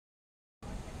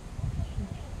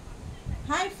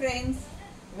Hi friends,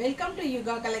 welcome to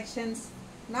YUGA collections.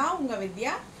 நான் உங்க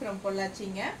வித்யா from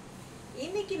பொள்ளாச்சிங்க.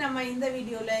 இன்னைக்கு நம்ம இந்த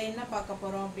வீடியோல என்ன பார்க்க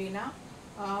போறோம் அப்படினா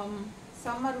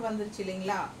சம்மர் வந்துருச்சு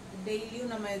இல்லீங்களா,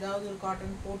 டெய்லியும் நம்ம ஏதாவது ஒரு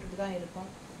காட்டன் போட்டுட்டு தான் இருக்கோம்.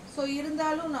 சோ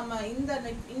இருந்தாலும் நம்ம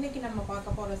இன்னைக்கு நம்ம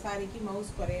பார்க்க போற சாரிக்கு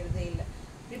மவுஸ் குறையறதே இல்ல.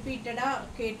 ரிப்பீட்டடா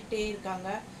கேட்டுட்டே இருக்காங்க.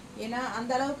 ஏனா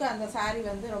அந்த அளவுக்கு அந்த சாரி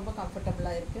வந்து ரொம்ப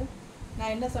கம்ஃபர்ட்டபிளா இருக்கு.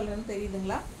 நான் என்ன சொல்றேன்னு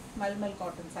தெரியுதுங்களா? மல்மல்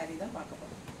காட்டன் சாரி தான் பார்க்க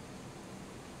போறோம்.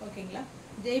 ஓகேங்களா?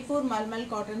 ஜெய்ப்பூர் மல்மல்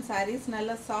காட்டன் sarees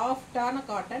நல்ல சாஃப்டான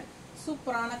காட்டன்,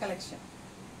 சூப்பரான கலெக்ஷன்.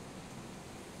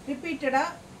 ரிப்பீட்டடா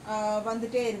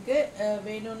வந்துட்டே இருக்கு.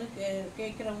 வேணும்னு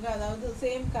கேக்குறவங்க, அதாவது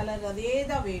சேம் கலர் அதே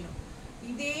தான் வேணும்,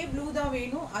 இதே ப்ளூ தான்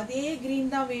வேணும், அதே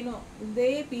கிரீன் தான் வேணும்,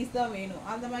 இதே பீஸ் தான் வேணும்,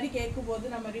 அந்த மாதிரி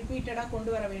கேட்கும்போது நம்ம ரிப்பீட்டடா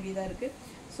கொண்டு வர வேண்டியதா இருக்கு.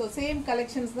 ஸோ சேம்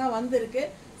கலெக்ஷன்ஸ் தான் வந்திருக்கு,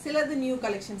 சிலது நியூ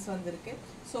கலெக்ஷன்ஸ் வந்திருக்கு.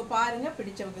 ஸோ பாருங்க,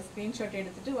 பிடிச்சவங்க ஸ்கிரீன்ஷாட்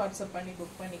எடுத்துட்டு வாட்ஸ்அப் பண்ணி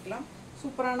புக் பண்ணிக்கலாம்.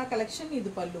 சூப்பரான கலெக்ஷன். இது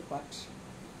பல்லு பார்ட்.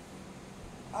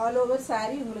 ஆல் ஓவர்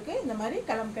சாரி உங்களுக்கு இந்த மாதிரி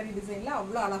கலம்கரி டிசைன்ல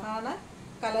அவ்வளோ அழகான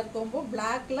கலர் கோம்போ,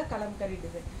 பிளாக்ல கலம்கரி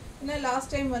டிசைன். இன்னும்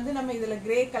லாஸ்ட் டைம் வந்து நம்ம இதுல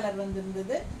கிரே கலர்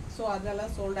வந்துருந்தது, ஸோ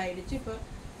அதெல்லாம் சோல்ட் ஆயிடுச்சு. இப்போ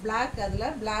பிளாக், அதுல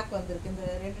பிளாக் வந்திருக்கு. இந்த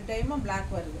ரெண்டு டைமும் பிளாக்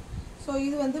வருது. ஸோ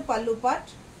இது வந்து பல்லு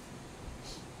பார்ட்,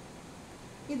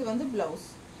 இது வந்து பிளவுஸ்.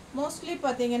 மோஸ்ட்லி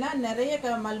பார்த்தீங்கன்னா நிறைய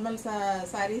மல்மல்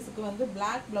சாரீஸுக்கு வந்து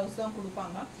பிளாக் பிளவுஸ் தான்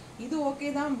கொடுப்பாங்க. இது ஓகே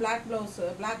தான், black blouse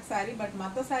black sari. But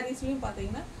மற்ற சாரீஸ்லையும்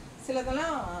பார்த்தீங்கன்னா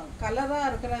சிலதெல்லாம் கலராக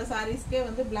இருக்கிற சாரீஸ்க்கே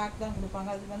வந்து பிளாக் தான் கொடுப்பாங்க.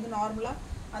 அது வந்து நார்மலாக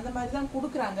அந்த மாதிரி தான்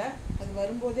கொடுக்குறாங்க. அது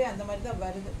வரும்போதே அந்த மாதிரி தான்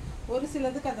வருது. ஒரு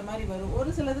சிலதுக்கு அந்த மாதிரி வரும்,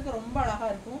 ஒரு சிலதுக்கு ரொம்ப அழகாக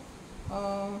இருக்கும்.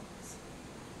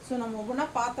 ஸோ நம்ம ஒவ்வொன்றா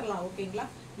பார்த்துடலாம். ஓகேங்களா?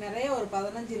 நிறைய ஒரு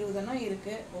 15-20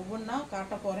 இருக்குது. ஒவ்வொன்றா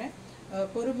காட்ட போகிறேன்.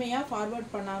 பொறுமையாக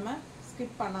ஃபார்வர்ட் பண்ணாமல்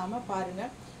ஸ்கிப் பண்ணாமல்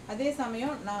பாருங்கள். அதே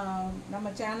சமயம் நம்ம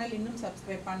சேனல் இன்னும்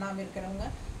சப்ஸ்கிரைப் பண்ணாமல் இருக்கிறவங்க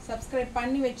சப்ஸ்கிரைப்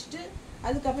பண்ணி வச்சுட்டு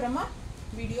அதுக்கப்புறமா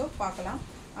வீடியோ பார்க்கலாம்.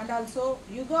 அண்ட் ஆல்சோ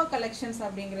யுகா கலெக்ஷன்ஸ்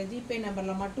அப்படிங்கிற ஜிபே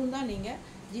நம்பரில் மட்டும்தான் நீங்கள்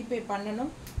ஜிபே பண்ணணும்.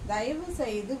 தயவு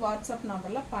செய்து வாட்ஸ்அப்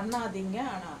நம்பரில் பண்ணாதீங்க.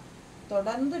 ஆனால்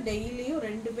தொடர்ந்து டெய்லியும்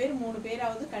 2 பேர் 3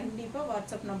 பேராவது கண்டிப்பாக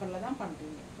வாட்ஸ்அப் நம்பரில் தான்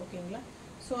பண்ணுறீங்க. ஓகேங்களா?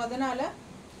 ஸோ அதனால்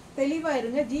தெளிவாக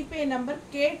இருங்க. ஜிபே நம்பர்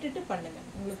கேட்டுட்டு பண்ணுங்கள்.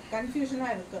 உங்களுக்கு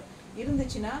கன்ஃபியூஷனாக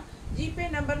இருந்துச்சுன்னா ஜிபே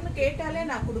நம்பர்னு கேட்டாலே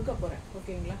நான் கொடுக்க போகிறேன்.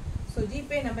 ஓகேங்களா? ஸோ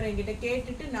ஜிபே நம்பர் என்கிட்ட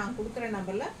கேட்டுட்டு நான் கொடுக்குற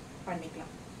நம்பரில்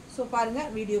பண்ணிக்கலாம். ஸோ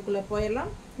பாருங்கள், வீடியோக்குள்ளே போயிடலாம்.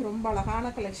 ரொம்ப அழகான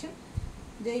collection.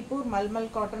 Jaipur mulmul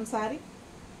cotton sorry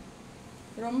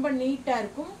ரொம்ப நீட்டாக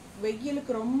இருக்கும்.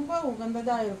 வெயிலுக்கு ரொம்ப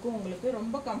உகந்ததாக இருக்கும். உங்களுக்கு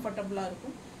ரொம்ப கம்ஃபர்டபுளாக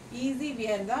இருக்கும். ஈஸி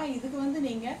வியர் தான். இதுக்கு வந்து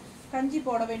நீங்கள் கஞ்சி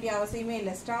போட வேண்டிய அவசியமே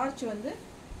இல்லை. ஸ்டார்ச் வந்து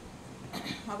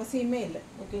அவசியமே இல்லை.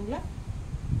 ஓகேங்களா?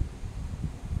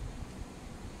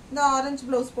 இந்த ஆரஞ்சு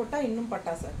ப்ளவுஸ் போட்டால் இன்னும்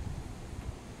பட்டா சார்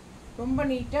ரொம்ப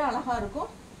நீட்டாக அழகாக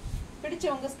இருக்கும்.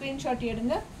 பிடிச்சவங்க ஸ்க்ரீன்ஷாட்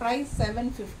எடுங்க. ப்ரைஸ்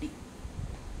 750.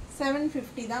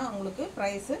 750 தான் உங்களுக்கு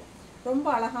ப்ரைஸு. ரொம்ப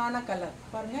அழகான கலர்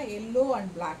பாருங்கள், எல்லோ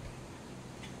அண்ட் பிளாக்.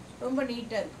 ரொம்ப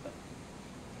நீட்டாக இருக்கு.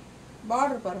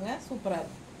 பார்டர் பாருங்கள், சூப்பராக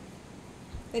இருக்கு.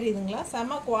 தெரியுதுங்களா?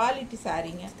 செம குவாலிட்டி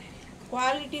சாரீங்க.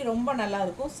 குவாலிட்டி ரொம்ப நல்லா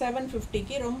இருக்கும்.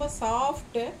 750க்கு ரொம்ப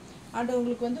சாஃப்ட்டு அண்ட்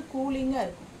உங்களுக்கு வந்து கூலிங்காக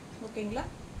இருக்கும். ஓகேங்களா?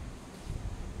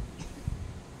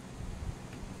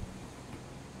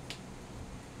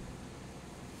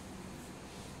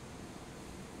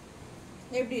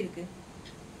 எப்படி இருக்கு?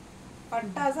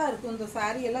 பட்டாசா இருக்கும். இந்த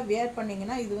சாரீ எல்லாம் வேர்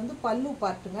பண்ணீங்கன்னா இது வந்து பல்லு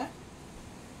பார்ட்டுங்க.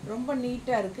 ரொம்ப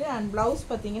நீட்டாக இருக்குது. அண்ட் ப்ளவுஸ்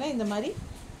பார்த்தீங்கன்னா இந்த மாதிரி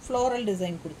ஃப்ளோரல்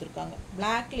டிசைன் கொடுத்துருக்காங்க.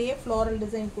 பிளாக்லேயே ஃப்ளோரல்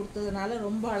டிசைன் கொடுத்ததுனால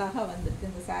ரொம்ப அழகாக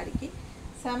வந்திருக்கு இந்த சாரீக்கு.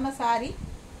 செம்ம சாரீ.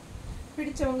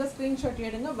 பிடிச்சவங்க ஸ்க்ரீன்ஷாட்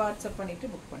எடுங்க, வாட்ஸ்அப்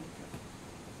பண்ணிவிட்டு புக் பண்ணிக்கலாம்.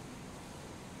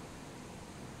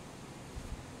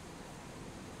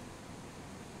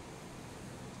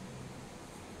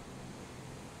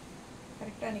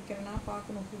 கரெக்டாக நிற்கிறேன்னா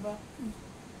பார்க்கணும். பூபா,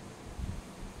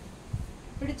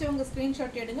 பிடிச்சவங்க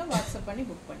ஸ்க்ரீன்ஷாட் எடுங்க, வாட்ஸ்அப் பண்ணி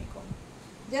புக் பண்ணிக்கோங்க.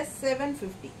 ஜஸ்ட்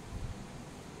 750.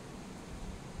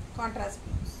 Contrast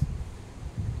blouse.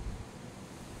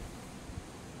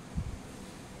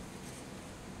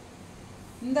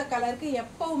 இந்த கலருக்கு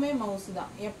எப்பவுமே மவுஸ்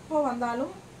தான். எப்போ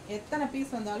வந்தாலும் எத்தனை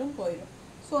பீஸ் வந்தாலும் போயிடும்.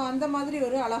 ஸோ அந்த மாதிரி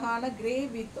ஒரு அழகான கிரே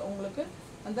வித் உங்களுக்கு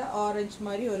அந்த ஆரஞ்சு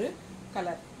மாதிரி ஒரு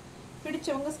கலர்.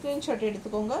 பிடிச்சவங்க ஸ்க்ரீன்ஷாட்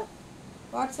எடுத்துக்கோங்க,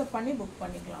 வாட்ஸ்அப் பண்ணி புக்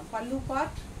பண்ணிக்கலாம். பல்லு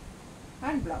part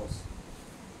and blouse.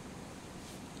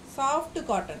 Soft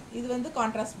cotton. இது வந்து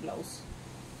கான்ட்ராஸ்ட் பிளவுஸ்.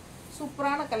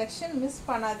 சூப்பரான கலெக்ஷன். மிஸ்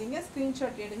பண்ணாதீங்க.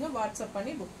 ஸ்க்ரீன்ஷாட் எடுங்க, வாட்ஸ்அப்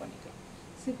பண்ணி புக் பண்ணிக்கலாம்.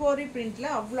 சிபோரி பிரிண்ட்ல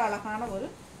அவ்வளோ அழகான ஒரு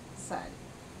சாரி.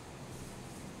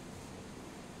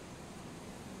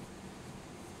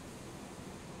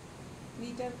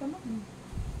 நீட்டாக இருக்கணும்.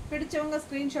 பிடிச்சவங்க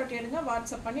ஸ்க்ரீன்ஷாட் எடுங்க,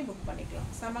 வாட்ஸ்அப் பண்ணி புக்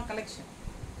பண்ணிக்கலாம். செம கலெக்ஷன்.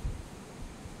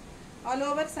 ஆல்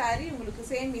ஓவர் சாரி உங்களுக்கு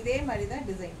சேம் இதே மாதிரி தான்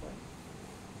டிசைன் வரும்.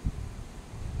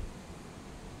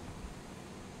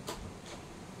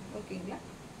 ஓகேங்களா.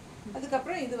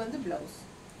 அதுக்கப்புறம் இது வந்து ப்ளவுஸ்.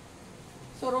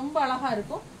 ஸோ ரொம்ப அழகாக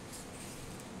இருக்கும்.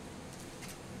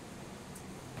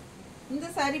 இந்த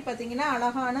saree பார்த்தீங்கன்னா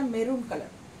அழகான மெரூன்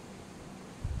கலர்.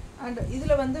 அண்ட்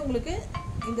இதில் வந்து உங்களுக்கு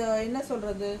இந்த என்ன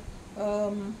சொல்கிறது,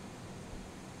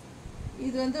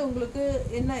 இது வந்து உங்களுக்கு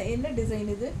என்ன என்ன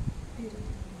டிசைன் இது?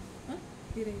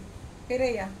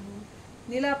 பிறையா?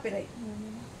 நிலாப்பிறை.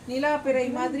 நிலாப்பிறை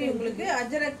மாதிரி உங்களுக்கு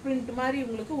அஜரக் பிரிண்ட் மாதிரி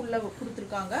உங்களுக்கு உள்ள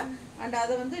கொடுத்துருக்காங்க. அண்ட்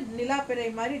அதை வந்து நிலாப்பிறை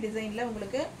மாதிரி டிசைனில்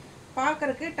உங்களுக்கு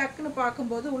பார்க்குறக்கு டக்குன்னு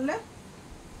பார்க்கும்போது உள்ள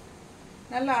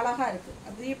நல்லா அழகாக இருக்குது,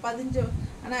 அப்படியே பதிஞ்ச.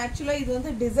 ஆனால் ஆக்சுவலாக இது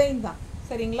வந்து டிசைன் தான்,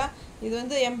 சரிங்களா. இது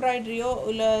வந்து எம்ப்ராய்டரியோ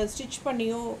இல்லை ஸ்டிச்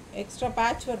பண்ணியோ எக்ஸ்ட்ரா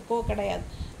பேட்ச் ஒர்க்கோ கிடையாது.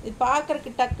 இது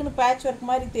பார்க்குறக்கு டக்குன்னு பேட்ச் ஒர்க்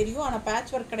மாதிரி தெரியும், ஆனால்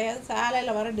பேட்ச் ஒர்க் கிடையாது.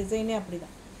 சேலையில் வர டிசைனே அப்படி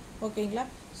தான், ஓகேங்களா.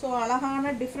 ஸோ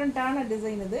அழகான டிஃப்ரெண்ட்டான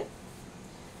டிசைன் இது.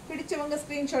 பிடிச்சவங்க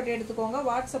ஸ்க்ரீன்ஷாட் எடுத்துக்கோங்க,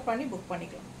 வாட்ஸ்அப் பண்ணி புக்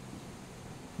பண்ணிக்கலாம்.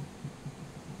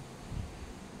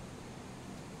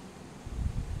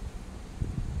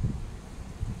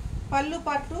 பல்லு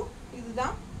பார்ட் 2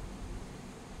 இதுதான்.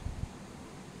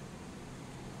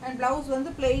 அண்ட் ப்ளவுஸ் வந்து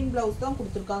பிளெயின் ப்ளவுஸ் தான்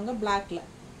கொடுத்துருக்காங்க பிளாக்ல,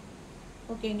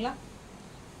 ஓகேங்களா.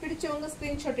 பிடிச்சவங்க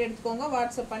ஸ்க்ரீன்ஷாட் எடுத்துக்கோங்க,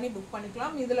 வாட்ஸ்அப் பண்ணி புக்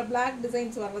பண்ணிக்கலாம். இதில் பிளாக்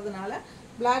டிசைன்ஸ் வர்றதுனால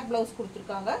பிளாக் ப்ளவுஸ்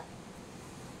கொடுத்துருக்காங்க.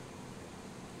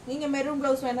 நீங்கள் மெரூன்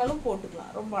ப்ளவுஸ் வேணாலும்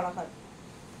போட்டுக்கலாம், ரொம்ப அழகாக இருக்கும்.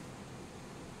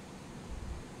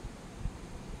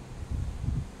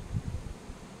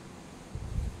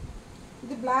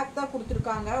 இது பிளாக் தான்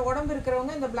கொடுத்துருக்காங்க. உடம்பு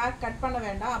இருக்கிறவங்க இந்த பிளாக் கட் பண்ண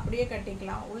வேண்டாம், அப்படியே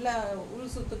கட்டிக்கலாம்.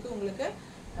 உள் சுத்துக்கு உங்களுக்கு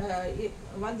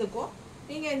வந்துக்கும்.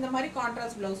 நீங்கள் இந்த மாதிரி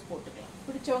கான்ட்ராஸ்ட் ப்ளவுஸ் போட்டுக்கலாம்.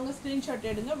 பிடிச்சவங்க ஸ்க்ரீன்ஷாட்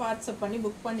எடுங்க, வாட்ஸ்அப் பண்ணி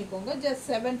புக் பண்ணிக்கோங்க. ஜஸ்ட்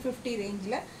 750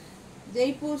 ரேஞ்சில்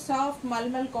ஜெய்ப்பூர் சாஃப்ட்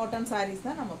மல்மல் காட்டன் சாரீஸ்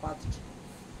தான் நம்ம பார்த்துட்டு.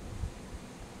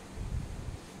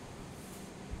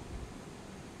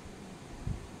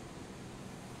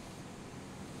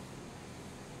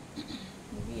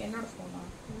 என்னோட ஃபோனா?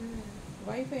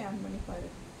 வைஃபை ஆன் பண்ணி பாரு,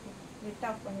 நெட்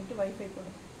ஆஃப் பண்ணிட்டு வைஃபை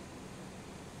போடு.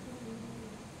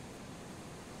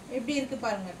 எப்படி இருக்கு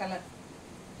பாருங்க colour,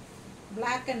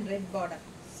 black and red border,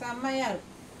 செம்மையா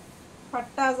இருக்கு.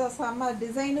 பட்டாசா செம்ம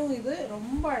டிசைனும், இது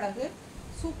ரொம்ப அழகு,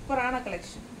 சூப்பரான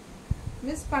கலெக்ஷன்.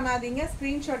 மிஸ் பண்ணாதீங்க,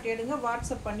 ஸ்க்ரீன்ஷாட் எடுங்க,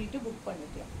 வாட்ஸ்அப் பண்ணிட்டு புக்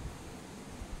பண்ணிக்கலாம்.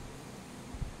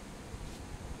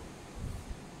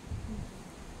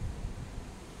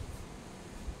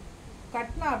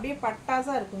 கட்னா அப்படியே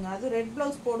பட்டாசா இருக்குங்க. அது ரெட்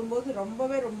ப்ளவுஸ் போடும்போது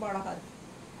ரொம்பவே ரொம்ப அழகா இருக்கு.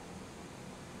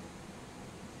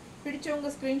 பிடிச்சவங்க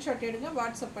ஸ்க்ரீன்ஷாட் எடுங்க,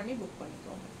 வாட்ஸ்அப் பண்ணி புக்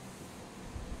பண்ணிக்கோங்க.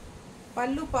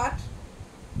 பல்லு பார்ட்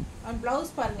அண்ட்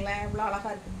ப்ளவுஸ் பாருங்களேன் எவ்வளோ அழகா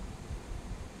இருக்கு.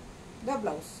 இதான்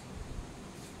ப்ளவுஸ்,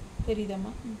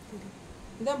 தெரியுதாம்மா?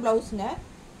 இதான் ப்ளவுஸுங்க,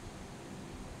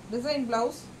 டிசைன்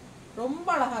ப்ளவுஸ். ரொம்ப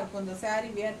அழகா இருக்கும் இந்த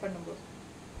saree வியர் பண்ணும்போது.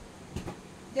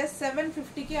 ஜஸ்ட்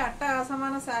 750க்கு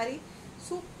அட்டகாசமான saree,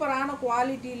 சூப்பரான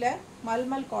குவாலிட்டியில்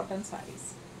மல்மல் காட்டன் சாரீஸ்.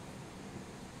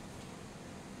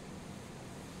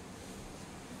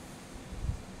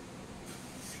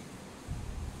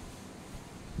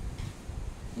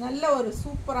 நல்ல ஒரு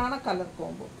சூப்பரான கலர்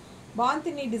கோம்போ.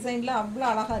 பாந்தினி டிசைனில் அவ்வளோ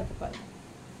அழகாக இருக்கு பாருங்க,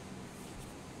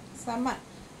 செம்ம.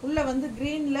 உள்ள வந்து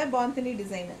க்ரீனில் பாந்தினி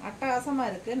டிசைனு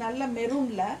அட்டகாசமாக இருக்குது. நல்ல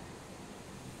மெரூனில்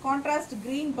கான்ட்ராஸ்ட்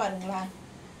க்ரீன் பாருங்களேன்,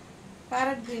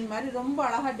 பேரட் க்ரீன் மாதிரி ரொம்ப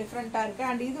அழகாக டிஃப்ரெண்ட்டாக இருக்குது.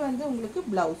 அண்ட் இது வந்து உங்களுக்கு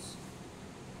ப்ளவுஸ்.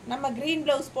 நம்ம க்ரீன்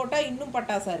ப்ளவுஸ் போட்டால் இன்னும்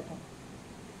பட்டாசாக இருக்கும்,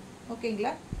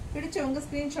 ஓகேங்களா. பிடிச்சவங்க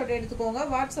ஸ்க்ரீன்ஷாட் எடுத்துக்கோங்க,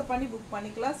 வாட்ஸ்அப் பண்ணி புக்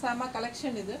பண்ணிக்கலாம். செம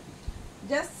கலெக்ஷன் இது.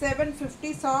 ஜஸ்ட்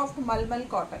 750 சாஃப்ட் மல்மல்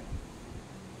காட்டன்,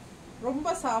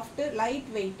 ரொம்ப சாஃப்ட்டு, லைட்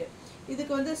வெயிட்டு.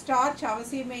 இதுக்கு வந்து ஸ்டார்ச்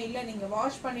அவசியமே இல்லை, நீங்கள்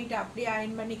வாஷ் பண்ணிவிட்டு அப்படியே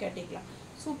அயன் பண்ணி கட்டிக்கலாம்.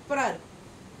 சூப்பராக இருக்கும்.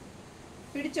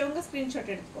 பிடிச்சவங்க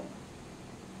ஸ்க்ரீன்ஷாட் எடுத்துக்கோங்க,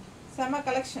 செம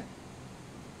கலெக்ஷன்.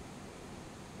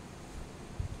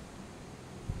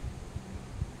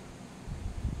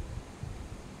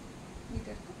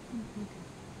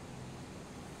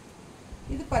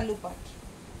 இது பல்லு பார்ட்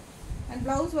அண்ட்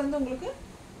ப்ளவுஸ் வந்து உங்களுக்கு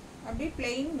அப்படியே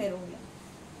பிளெயின் மெரூன்ல.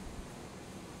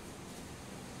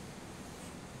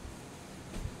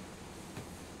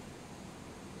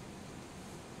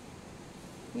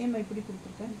 ஏமா இப்படி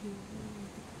கொடுத்துருக்கேன்?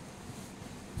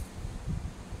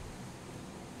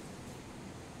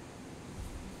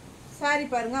 சாரி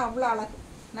பாருங்க அவ்வளோ அழகு,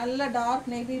 நல்ல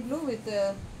dark navy blue with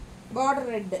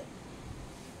border red,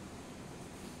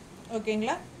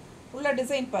 ஓகேங்களா. உள்ள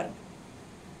டிசைன் பாருங்க,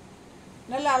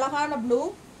 நல்ல அழகான ப்ளூ.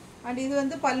 அண்ட் இது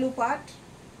வந்து பல்லு part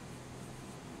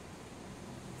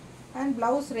and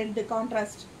blouse red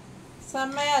contrast,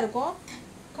 செம்மையாக இருக்கும்.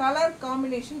 கலர்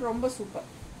காம்பினேஷன் ரொம்ப சூப்பர்,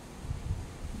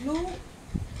 ப்ளூ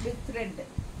வித் ரெட்.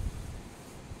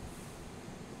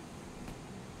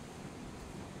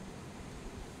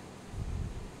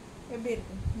 எப்படி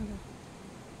இருக்கு?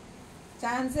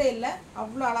 சான்ஸே இல்லை,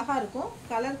 அவ்வளோ அழகாக இருக்கும்.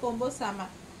 கலர் கோம்போ செம.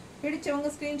 பிடிச்சவங்க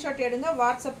ஸ்க்ரீன்ஷாட் எடுங்க,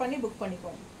 வாட்ஸ்அப் பண்ணி புக்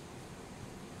பண்ணிக்கோங்க.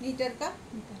 நீட்டாக இருக்கா?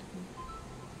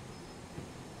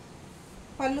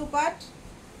 பல்லு பார்ட்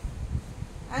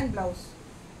அண்ட் ப்ளவுஸ்.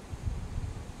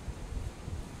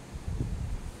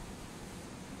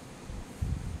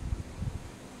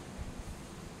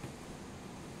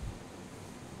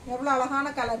 எவ்வளோ அழகான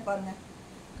கலர் பாருங்க.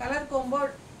 கலர் கோம்போ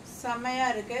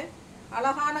செம்மையாக இருக்குது.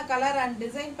 அழகான கலர் அண்ட்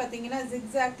டிசைன் பார்த்தீங்கன்னா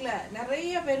ஜிக்ஸாக்ல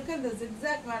நிறைய பேருக்கு இந்த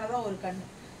ஜிக்ஸாக் மேலே தான் ஒரு கண்.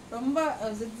 ரொம்ப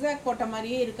ஜிக்ஸாக் போட்ட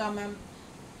மாதிரியே இருக்காம,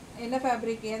 என்ன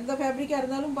ஃபேப்ரிக் எந்த ஃபேப்ரிக்காக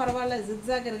இருந்தாலும் பரவாயில்ல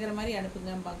ஜிக்ஸாக் இருக்கிற மாதிரி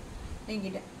அனுப்புங்கம்பாங்க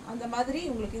என்கிட்ட. அந்த மாதிரி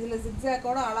உங்களுக்கு இதில்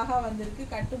ஜிக்ஸாக்கோட அழகாக வந்திருக்கு.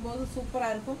 கட்டும்போது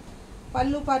சூப்பராக இருக்கும்.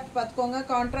 பல்லு பார்த்து பார்த்துக்கோங்க,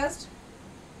 கான்ட்ராஸ்ட்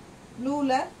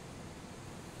ப்ளூவில்.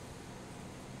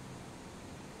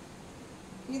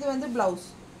 இது வந்து ப்ளவுஸ்.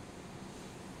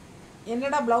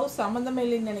 என்னடா ப்ளவுஸ் சம்மந்தமே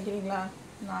இல்லைன்னு நினைக்கிறீங்களா?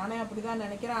 நானே அப்படி தான்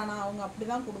நினைக்கிறேன். ஆனால் அவங்க அப்படி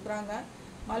தான் கொடுக்குறாங்க.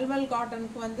 மல்மல்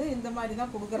காட்டனுக்கு வந்து இந்த மாதிரி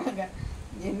தான் கொடுக்குறாங்க.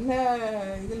 என்ன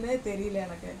இதுன்னே தெரியல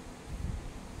எனக்கு.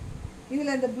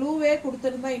 இதில் இந்த ப்ளூவே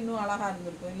கொடுத்துருந்தா இன்னும் அழகாக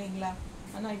இருந்திருக்கும் இல்லைங்களா?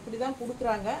 ஆனால் இப்படி தான்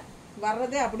கொடுக்குறாங்க.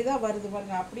 வர்றதே அப்படி தான் வருது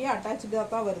பாருங்க. அப்படியே அட்டாச்சாக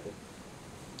தான் வருது.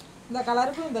 இந்த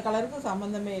கலருக்கும்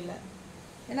சம்மந்தமே இல்லை.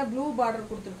 ஏன்னா ப்ளூ பார்டர்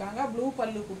கொடுத்துருக்காங்க, ப்ளூ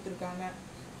பல்லு கொடுத்துருக்காங்க.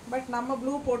 பட் நம்ம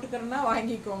ப்ளூ போட்டுக்கிறோன்னா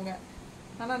வாங்கிக்கோங்க.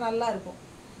 ஆனால் நல்லா இருக்கும்.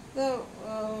 இந்த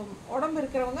உடம்பு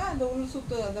இருக்கிறவங்க அந்த உள்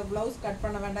சுத்து அந்த ப்ளவுஸ் கட்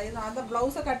பண்ண வேண்டாம். அந்த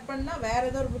ப்ளவுஸை கட் பண்ணால் வேறு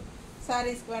ஏதோ ஒரு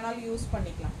சாரீஸ்க்கு வேணாலும் யூஸ்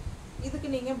பண்ணிக்கலாம்.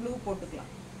 இதுக்கு நீங்கள் ப்ளூ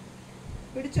போட்டுக்கலாம்.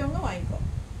 பிடிச்சவங்க வாங்கிக்கோ.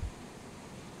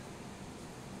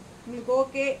 உங்களுக்கு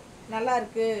ஓகே நல்லா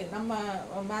இருக்கு, நம்ம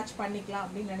மேட்ச் பண்ணிக்கலாம்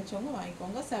அப்படின்னு நினச்சவங்க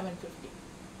வாங்கிக்கோங்க. 750.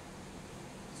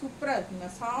 சூப்பராக இருக்குங்க.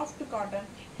 சாஃப்ட் காட்டன்,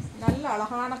 நல்ல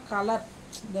அழகான கலர்.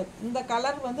 இந்த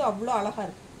கலர் வந்து அவ்வளோ அழகாக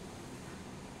இருக்கு.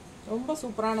 ரொம்ப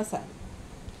சூப்பரான சாரி.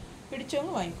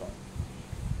 பிடிச்சவங்க வாங்கிக்கோ.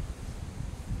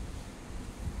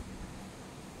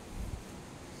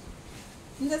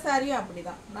 இந்த சாரியும்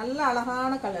அப்படிதான், நல்ல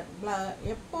அழகான கலர்.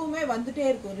 எப்பவுமே வந்துட்டே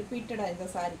இருக்கும் ரிப்பீட்டடாக இந்த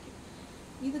சாரிக்கு.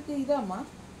 இதுக்கு இதாம்மா,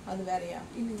 அது வேறையா?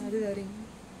 அது வேறைங்க.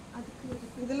 அதுக்கு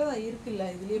இதில் தான் இருக்குல்ல,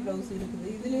 இதுலேயே ப்ளவுஸ்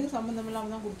இருக்குது. இதுலேயும் சம்மந்தம்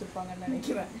இல்லாமல் தான் கொடுத்துருப்பாங்கன்னு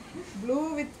நினைக்கிறேன். ப்ளூ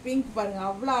வித் பிங்க் பாருங்கள்,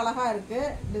 அவ்வளோ அழகாக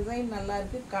இருக்குது. டிசைன் நல்லா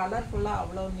இருக்குது, கலர்ஃபுல்லாக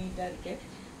அவ்வளோ நீட்டாக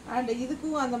இருக்குது. அண்ட்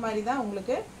இதுக்கும் அந்த மாதிரி தான்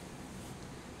உங்களுக்கு.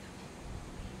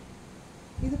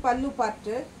 இது பல்லு பார்ட்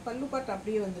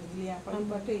அப்படியே வந்துடுது இல்லையா? பல்லு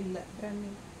பார்ட்டு இல்லை,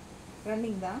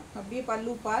 ரன்னிங் தான். அப்படியே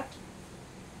பல்லு பார்ட்.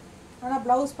 ஆனால்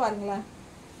ப்ளவுஸ் பாருங்களேன்,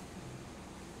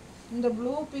 இந்த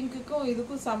ப்ளூ பிங்க்குக்கும்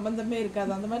இதுக்கும் சம்பந்தமே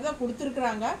இருக்காது. அந்த மாதிரி தான்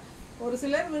கொடுத்துருக்குறாங்க. ஒரு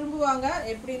சிலர் விரும்புவாங்க,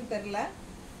 எப்படின்னு தெரில.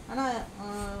 ஆனால்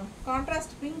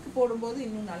கான்ட்ராஸ்ட் பிங்க் போடும்போது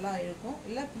இன்னும் நல்லா இருக்கும்.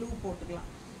 இல்லை ப்ளூ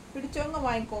போட்டுக்கலாம். பிடிச்சவங்க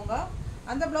வாங்கிக்கோங்க.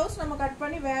 அந்த ப்ளவுஸ் நம்ம கட்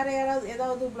பண்ணி வேறு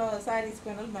ஏதாவது சாரீஸ்க்கு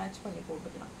வேணாலும் மேட்ச் பண்ணி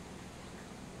போட்டுக்கலாம்.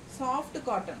 சாஃப்ட்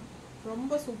காட்டன்,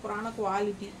 ரொம்ப சூப்பரான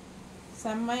குவாலிட்டி,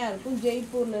 செம்மையாக இருக்கும்.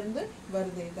 ஜெய்ப்பூர்லேருந்து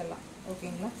வருது இதெல்லாம்.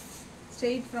 ஓகேங்களா?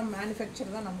 ஸ்ட்ரெயிட் ஃப்ரம்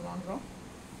மேனுஃபேக்சர் தான் நம்ம வாங்குகிறோம்.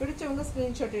 பிடிச்சவங்க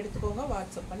ஸ்க்ரீன்ஷாட் எடுத்துக்கோங்க,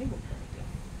 வாட்ஸ்அப் பண்ணி புக் பண்ணிக்கலாம்.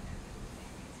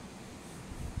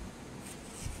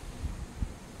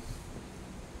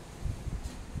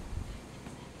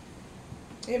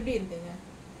 எப்படி இருக்குங்க?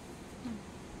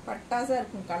 பட்டாசா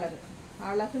இருக்கும் கலரு,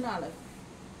 அழகுன்னு அழகு.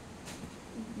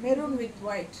 மெரூன் வித்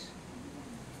ஒயிட்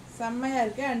செம்மையாக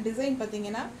இருக்குது. அண்ட் டிசைன்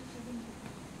பார்த்தீங்கன்னா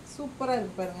சூப்பராக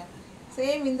இருக்கு பாருங்க.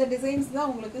 சேம் இந்த டிசைன்ஸ் தான்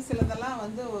உங்களுக்கு சிலதெல்லாம்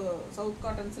வந்து சவுத்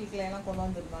காட்டன் சில்க்ல எல்லாம் கொண்டு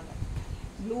வந்துருந்தாங்க.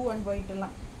 ப்ளூ அண்ட் ஒயிட்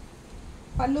எல்லாம்.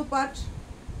 பல்லு பார்ட்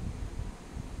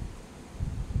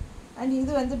அண்ட்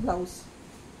இது வந்து ப்ளவுஸ்.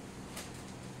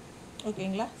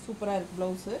 ஓகேங்களா? சூப்பராக இருக்குது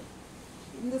ப்ளவுஸு.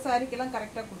 இந்த சாரிக்கெல்லாம்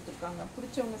கரெக்டாக கொடுத்துருக்காங்க.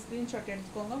 பிடிச்சவங்க ஸ்க்ரீன்ஷாட்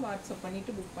எடுத்துக்கோங்க, வாட்ஸ்அப்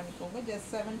பண்ணிவிட்டு புக் பண்ணிக்கோங்க.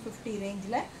 ஜஸ்ட் 750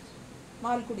 ரேஞ்சில்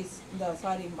மால்குடிஸ்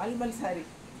mulmul sorry,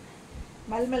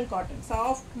 mulmul cotton,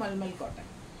 soft mulmul cotton.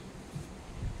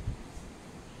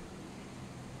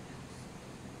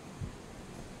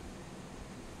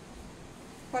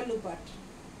 பல்லு பார்ட்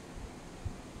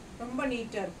ரொம்ப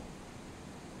நீட்டாக இருக்கும்.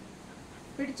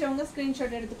 பிடிச்சவங்க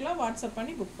ஸ்க்ரீன்ஷாட் எடுத்துக்கலாம், வாட்ஸ்அப்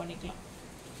பண்ணி புக் பண்ணிக்கலாம்.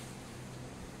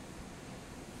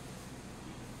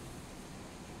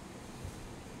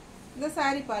 இந்த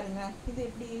சாரி பாருங்க, இது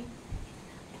எப்படி?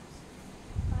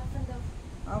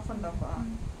 Of and ஆஃபா?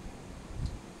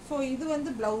 ஸோ இது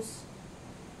வந்து ப்ளவுஸ்,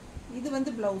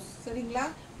 சரிங்களா?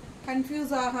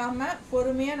 கன்ஃபியூஸ் ஆகாமல்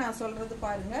பொறுமையாக நான் சொல்கிறது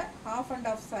பாருங்கள். ஆஃப் அண்ட்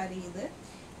ஆஃப் சாரி இது.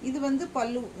 இது வந்து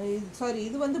பல்லு,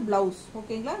 இது வந்து ப்ளவுஸ்.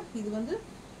 ஓகேங்களா? இது வந்து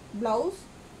ப்ளவுஸ்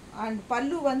அண்ட்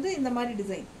பல்லு வந்து இந்த மாதிரி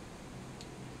டிசைன்.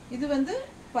 இது வந்து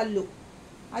பல்லு.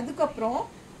 அதுக்கப்புறம்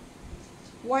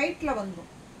ஒயிட்டில் வந்துடும்.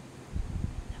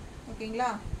 ஓகேங்களா?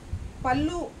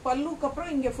 பல்லுக்கு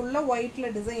அப்புறம் இங்கே ஃபுல்லாக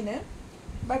ஒயிட்டில் டிசைனு.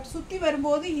 பட் சுற்றி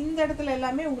வரும்போது இந்த இடத்துல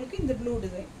எல்லாமே உங்களுக்கு இந்த ப்ளூ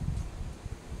டிசைன்.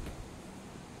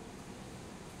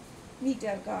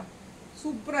 நீட்டாக இருக்கா?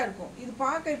 சூப்பராக இருக்கும். இது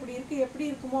பார்க்க இப்படி இருக்குது, எப்படி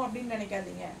இருக்குமோ அப்படின்னு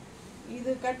நினைக்காதீங்க.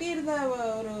 இது கட்டியிருந்த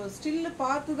ஒரு ஸ்டில்லு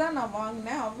பார்த்து தான் நான்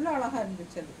வாங்கினேன். அவ்வளோ அழகாக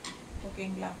இருந்துச்சு அது.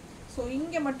 ஓகேங்களா? ஸோ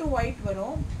இங்கே மட்டும் ஒயிட்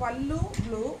வரும், பல்லு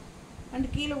ப்ளூ, அண்ட்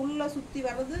கீழே உள்ளே சுற்றி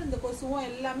வர்றது இந்த கொசுவும்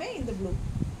எல்லாமே இந்த ப்ளூ.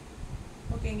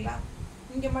 ஓகேங்களா?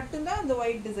 இங்கே மட்டும்தான் இந்த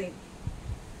ஒயிட் டிசைன்,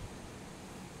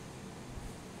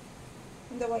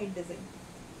 இந்த ஒயிட் டிசைன்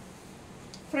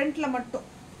ஃப்ரண்ட்டில் மட்டும்.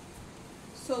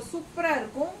 ஸோ சூப்பராக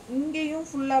இருக்கும். இங்கேயும்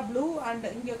ஃபுல்லாக ப்ளூ அண்ட்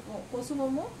இங்கே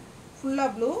கொசுவமும்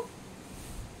ஃபுல்லாக ப்ளூ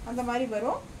அந்த மாதிரி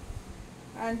வரும்.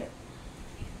 அண்ட்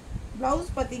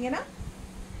ப்ளவுஸ் பார்த்தீங்கன்னா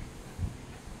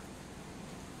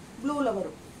ப்ளூவில்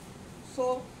வரும். ஸோ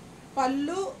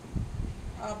பல்லு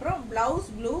அப்புறம் ப்ளவுஸ்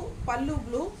ப்ளூ, பல்லு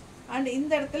ப்ளூ, அண்ட்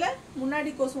இந்த இடத்துல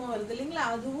முன்னாடி கொசுவம் வருது இல்லைங்களா,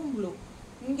 அதுவும் ப்ளூ.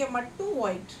 இங்கே மட்டும்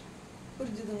ஒயிட்.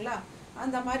 புரிஞ்சுதுங்களா?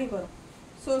 அந்த மாதிரி வரும்.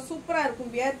 ஸோ சூப்பராக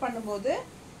இருக்கும். வியர் பண்ணும்போது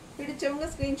பிடிச்சவங்க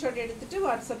ஸ்க்ரீன்ஷாட் எடுத்துகிட்டு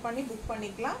வாட்ஸ்அப் பண்ணி புக்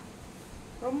பண்ணிக்கலாம்.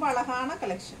 ரொம்ப அழகான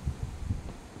கலெக்ஷன்.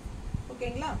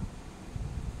 ஓகேங்களா?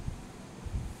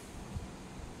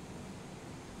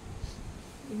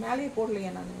 மேலேயே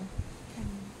போடலையா? நான்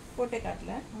போட்டே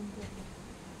காட்டல.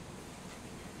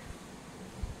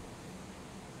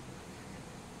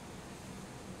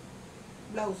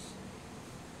 பிளவுஸ்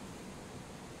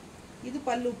இது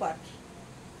பல்லு பார்ட்.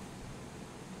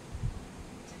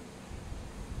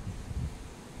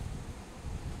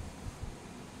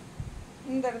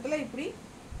 இந்த இடத்துல இப்படி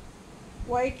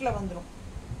ஒயிட்ல வந்துடும்.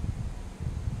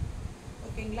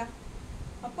 ஓகேங்களா?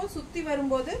 அப்போ சுத்தி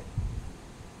வரும்போது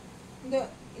இந்த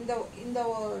இந்த இந்த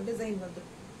டிசைன்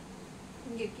வந்துடும்.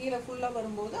 இங்கே கீழே ஃபுல்லாக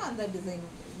வரும்போது அந்த டிசைன்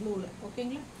வந்துடும் ப்ளூவில்.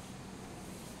 ஓகேங்களா?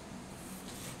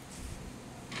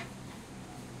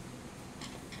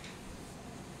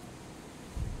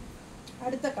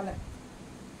 அடுத்த கலர்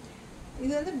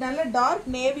இது வந்து நல்ல டார்க்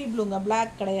நேவி ப்ளூங்க,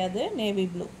 பிளாக் கிடையாது, நேவி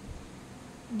ப்ளூ.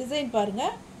 டிசைன் பாருங்க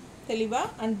தெளிவா.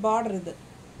 அண்ட் பார்டர் இது.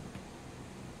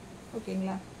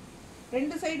 ஓகேங்களா?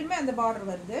 ரெண்டு சைடுமே அந்த பார்டர்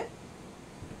வருது.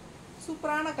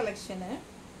 சூப்பரான கலெக்ஷனு.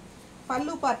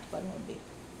 பல்லு பார்ட் பாருங்க அப்படி.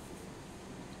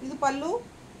 இது பல்லு,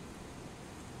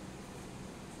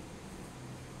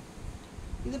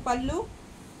 இது பல்லு,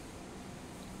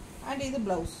 அண்ட் இது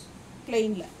பிளவுஸ்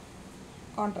பிளெயின்ல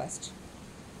கான்ட்ராஸ்ட்.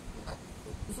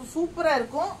 சூப்பரா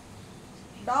இருக்கும்.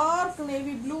 Dark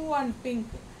navy blue and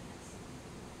pink.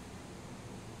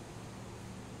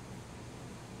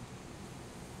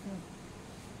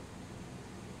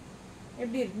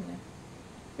 எப்படி இருக்குங்க?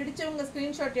 பிடிச்சவங்க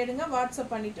ஸ்கிரீன்ஷாட் எடுங்க,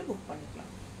 வாட்ஸ்அப் பண்ணிட்டு புக்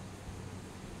பண்ணிக்கலாம்.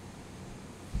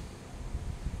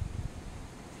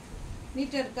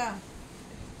 நீட்டா இருக்கா?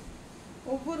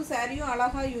 ஒவ்வொரு சாரியும்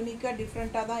அழகா யூனிக்கா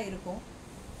டிஃப்ரெண்டா தான் இருக்கும்.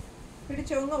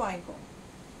 பிடிச்சவங்க வாங்கிக்கோ.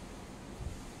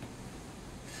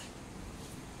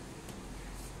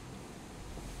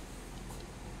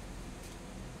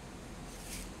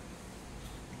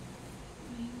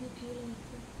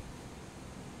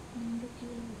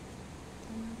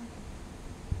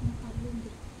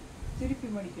 திருப்பி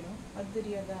மடிக்கணும், அது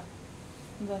தெரியாதா?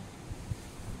 இந்த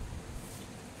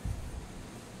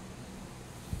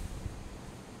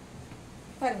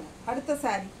பாருங்க அடுத்த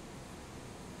சாரி.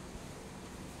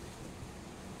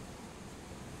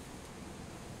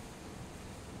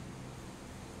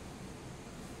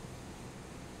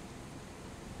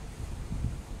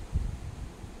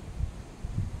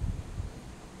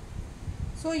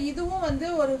 ஸோ இதுவும் வந்து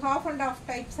ஒரு half and half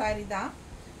type sorry தான்.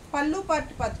 பல்லு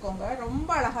பார்ட் பார்த்துக்கோங்க,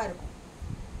 ரொம்ப அழகா இருக்கும்.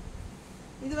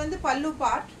 இது வந்து பல்லு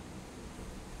பார்ட்.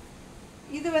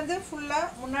 இது வந்து ஃபுல்லா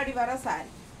முன்னாடி வர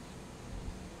சாரி.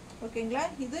 ஓகேங்களா?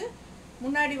 இது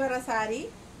முன்னாடி வர சாரி.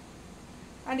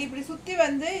 அண்ட் இப்படி சுத்தி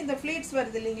வந்து இந்த ஃப்ளீட்ஸ்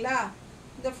வருது இல்லைங்களா,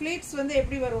 இந்த ஃப்ளீட்ஸ் வந்து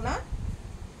எப்படி வரும்னா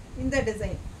இந்த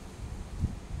டிசைன்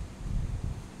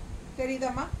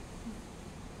தெரியுதாம்மா?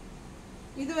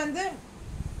 இது வந்து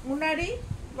முன்னாடி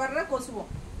வர்ற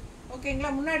கொசுவம். ஓகேங்களா?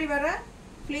 முன்னாடி வர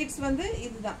ஃப்ளீட்ஸ் வந்து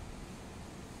இதுதான்.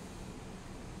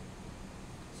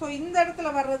 ஸோ இந்த இடத்துல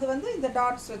வர்றது வந்து இந்த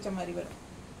டாட்ஸ் வச்ச மாதிரி வரும்.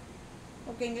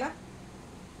 ஓகேங்களா?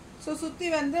 ஸோ சுற்றி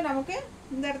வந்து நமக்கு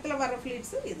இந்த இடத்துல வர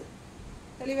ஃப்ளீட்ஸு இது.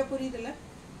 தெளிவாக புரியுதுல்ல?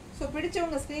 ஸோ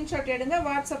பிடிச்சவங்க ஸ்க்ரீன்ஷாட் எடுங்க,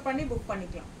 வாட்ஸ்அப் பண்ணி புக்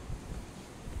பண்ணிக்கலாம்.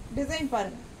 டிசைன்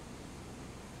பாருங்கள்,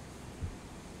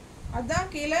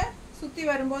 அதுதான் கீழே சுற்றி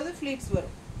வரும்போது ஃப்ளீட்ஸ்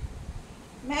வரும்.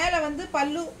 மேலே வந்து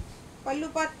பல்லு பல்லு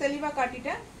பார்த்து தெளிவாக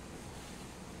காட்டிட்டேன்.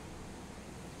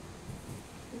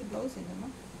 இது ப்ளவுஸ் என்னம்மா?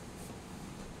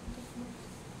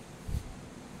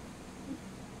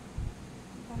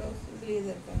 ப்ளவுஸ் இதுலேயே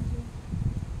இருக்கா?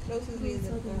 ப்ளவுஸ் இதுலேயே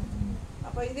இருக்கா?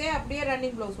 அப்போ இதே அப்படியே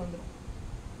ரன்னிங் ப்ளவுஸ் வந்துடும்.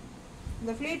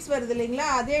 இந்த ஃப்ளீட்ஸ் வருது இல்லைங்களா,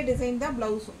 அதே டிசைன் தான்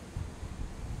ப்ளவுஸும்.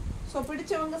 ஸோ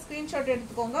பிடிச்சவங்க ஸ்க்ரீன்ஷாட்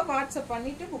எடுத்துக்கோங்க, வாட்ஸ்அப்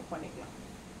பண்ணிவிட்டு புக் பண்ணிக்கலாம்.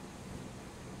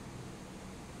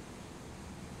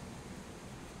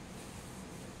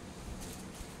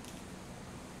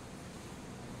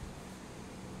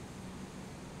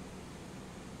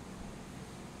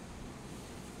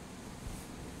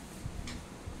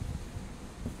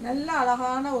 நல்ல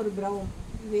அழகான ஒரு ப்ரௌன்.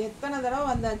 இது எத்தனை தடவை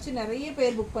வந்தாச்சு, நிறைய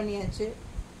பேர் புக் பண்ணியாச்சு.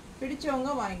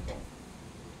 பிடிச்சவங்க வாங்கிக்கோங்க.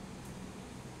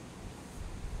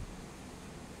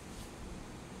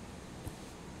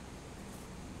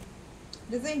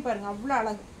 டிசைன் பாருங்க, அவ்வளோ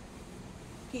அழகு.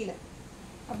 கீழே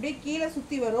அப்படியே கீழே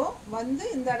சுற்றி வரும், வந்து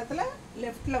இந்த இடத்துல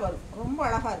லெஃப்டில் வரும். ரொம்ப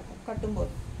அழகாக இருக்கும்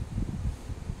கட்டும்போது.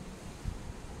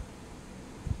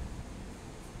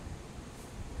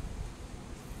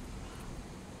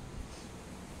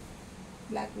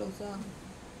 பிளாக் ப்ளவுஸா?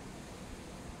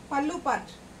 பல்லு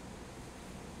பார்ட்.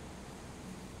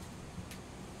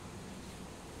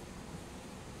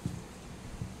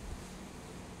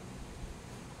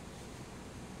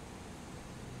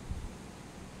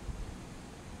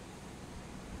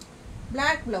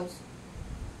 Black blouse.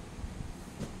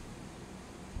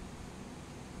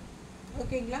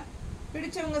 ஓகேங்களா?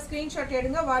 பிடிச்சவங்க ஸ்க்ரீன்ஷாட்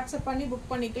எடுங்க, வாட்ஸ்அப் பண்ணி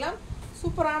புக் பண்ணிக்கலாம்.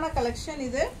 சூப்பரான கலெக்ஷன்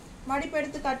இது. மடிப்பு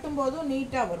எடுத்து கட்டும் போதும்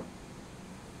நீட்டாக வரும்.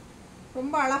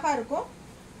 ரொம்ப அழகாக இருக்கும்.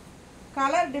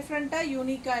 கலர் டிஃப்ரெண்ட்டாக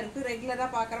யூனிக்காக இருக்குது. ரெகுலராக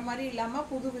பார்க்குற மாதிரி இல்லாமல்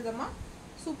புது விதமாக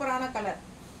சூப்பரான கலர்.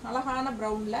 அழகான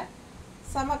ப்ரௌனில்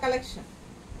செம கலெக்ஷன்.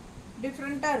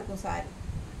 டிஃப்ரெண்ட்டாக இருக்கும் சாரி.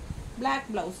 Black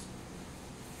blouse.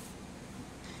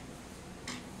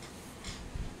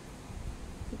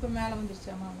 இப்போ மேலே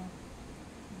வந்துருச்சா மாமா?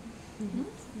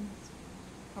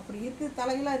 அப்படி இருக்குது,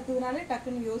 தலைகளாக இருக்குதுனாலே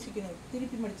டக்குன்னு யோசிக்கணும்,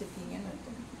 திருப்பி மடிச்சிருக்கீங்கன்னு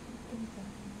அர்த்தம்.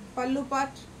 பல்லு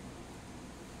பார்ட்.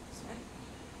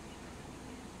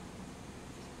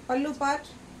 பல்லு பார்ட்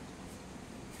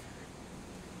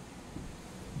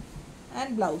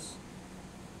அண்ட் பிளவுஸ்.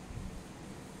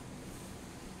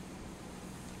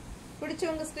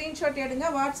 பிடிச்சவங்க ஸ்க்ரீன்ஷாட் எடுங்க,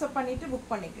 வாட்ஸ்அப் பண்ணிட்டு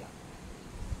புக் பண்ணிக்கலாம்.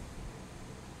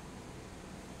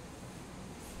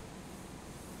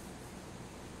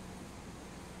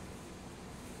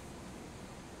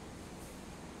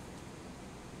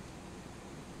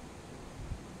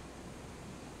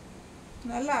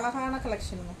 நல்ல அழகான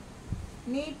கலெக்ஷனுங்க.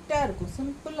 நீட்டாக இருக்கும்,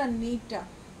 சிம்பிள் அண்ட் நீட்டாக.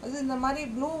 அது இந்த மாதிரி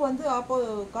ப்ளூ வந்து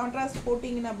கான்ட்ராஸ்ட்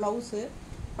போட்டிங்கன்னா ப்ளவுஸு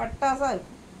பட்டாசாக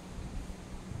இருக்கும்.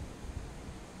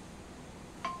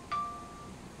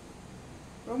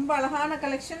 ரொம்ப அழகான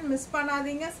கலெக்ஷன். மிஸ்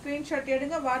பண்ணாதீங்க. ஸ்க்ரீன்ஷாட்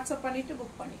எடுங்க, வாட்ஸ்அப் பண்ணிவிட்டு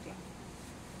புக் பண்ணிக்கலாம்.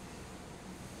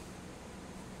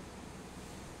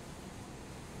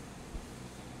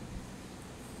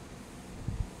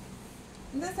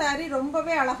 இந்த சாரீ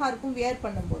ரொம்பவே அழகாக இருக்கும் வியர்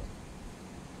பண்ணும்போது.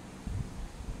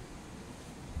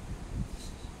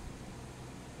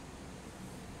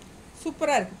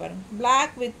 சூப்பராக இருக்கு பாருங்க.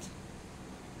 பிளாக் வித்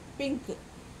பிங்க்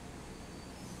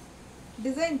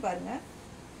டிசைன் பாருங்க.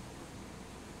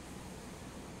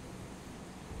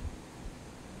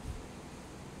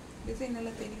 டிசைன்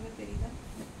நல்லா தெளிவாக தெரியுதா?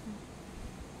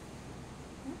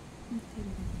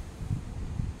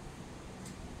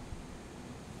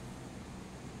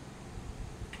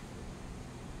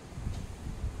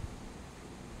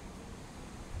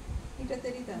 இட்ட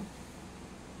தெரியுதா?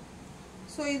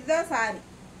 ஸோ இதுதான் சாரி.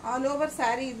 ஆல் ஓவர்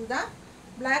சாரி இதுதான்.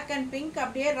 பிளாக் அண்ட் பிங்க்,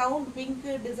 அப்படியே ரவுண்ட் பிங்க்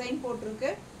டிசைன் போட்டிருக்கு.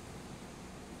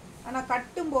 ஆனால்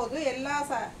கட்டும்போது எல்லா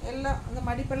அந்த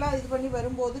மடிப்பெல்லாம் இது பண்ணி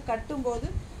வரும்போது கட்டும்போது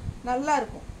நல்லா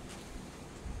இருக்கும்.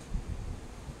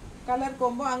 கலர்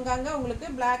கோம்போ அங்கங்கே உங்களுக்கு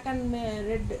பிளாக் அண்ட்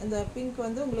ரெட், இந்த பிங்க்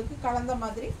வந்து உங்களுக்கு கலந்த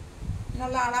மாதிரி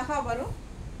நல்லா அழகாக வரும்.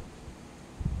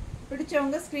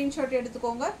 பிடிச்சவங்க ஸ்க்ரீன்ஷாட்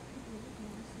எடுத்துக்கோங்க,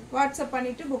 வாட்ஸ்அப்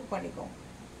பண்ணிவிட்டு புக் பண்ணிக்கோங்க.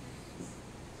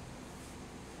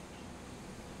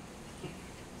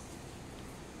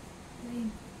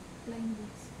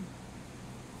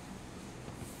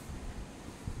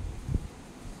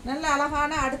 நல்ல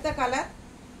அழகான அடுத்த கலர்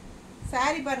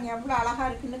சாரி பாருங்க, எவ்வளோ அழகா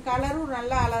இருக்குன்னு. கலரும்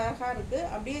நல்லா அழகா இருக்கு.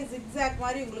 அப்படியே ஜிக்ஸாக்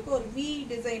மாதிரி உங்களுக்கு ஒரு வி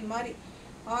டிசைன் மாதிரி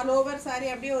ஆல் ஓவர் சாரி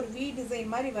அப்படியே ஒரு வி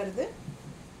டிசைன் மாதிரி வருது.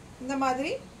 இந்த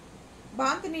மாதிரி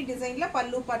பாந்தினி டிசைன்ல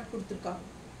பல்லு பார்ட் கொடுத்துருக்காங்க.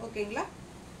 ஓகேங்களா?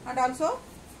 And also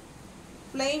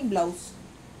plain blouse.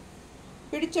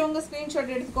 பிடிச்சவங்க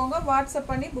ஸ்க்ரீன்ஷாட் எடுத்துக்கோங்க,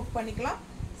 வாட்ஸ்அப் பண்ணி புக் பண்ணிக்கலாம்.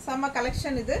 செம்ம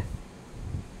கலெக்ஷன் இது.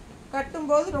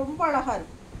 கட்டும்போது ரொம்ப அழகா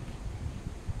இருக்கும்.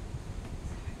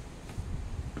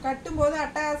 கட்டும்போது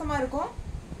அட்டகாசமா இருக்கும்.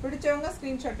 பிடிச்சவங்க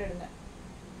ஸ்க்ரீன்ஷாட் எடுங்க.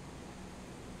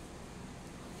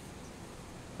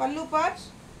 பல்லு part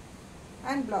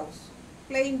and blouse,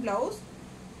 plain blouse.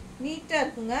 நீட்டாக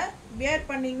இருக்குங்க. வியர்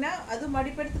பண்ணிங்கன்னா அது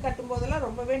மடிப்பெடுத்து கட்டும் போதெல்லாம்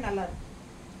ரொம்பவே நல்லா இருக்கும்.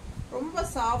 ரொம்ப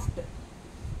சாஃப்ட்.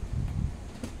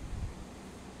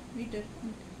 நீட்டாக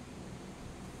இருக்கு.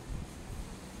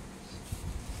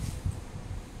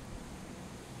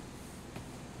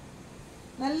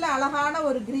 நல்ல அழகான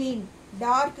ஒரு கிரீன்,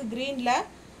 டார்க் கிரீன்ல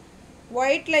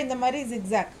ஒயிட்ல இந்த மாதிரி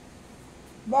ஜிக்ஸாக்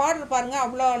பார்டர் பாருங்க,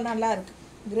 அவ்வளோ நல்லா இருக்கு.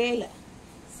 கிரேல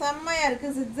செம்மையா இருக்கு.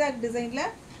 ஜிக்ஸாக் டிசைன்ல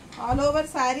ஆல்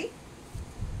ஓவர் சாரி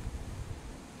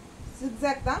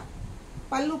ஜிக்ஸாக் தான்.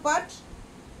 பல்லு பார்ட்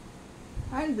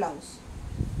அண்ட் ப்ளவுஸ்.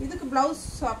 இதுக்கு ப்ளவுஸ்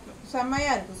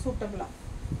செம்மையாக இருக்குது, சூட்டபுளாக.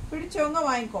 பிடிச்சவங்க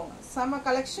வாங்கிக்கோங்க. செம்ம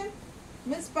கலெக்ஷன்,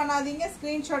 மிஸ் பண்ணாதீங்க.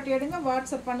 ஸ்க்ரீன்ஷாட் எடுங்க,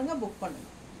 வாட்ஸ்அப் பண்ணுங்கள், புக்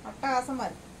பண்ணுங்கள். அட்டகாசமாக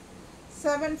இருக்குது.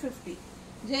 750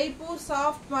 Jaipur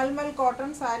soft mulmul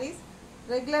cotton saris.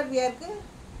 Regular வியருக்கு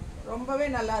ரொம்பவே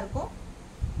நல்லாயிருக்கும்.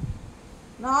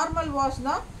 நார்மல் வாஷ்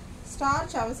தான்,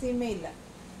 ஸ்டார்ச் அவசியமே இல்லை.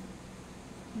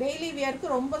 டெய்லி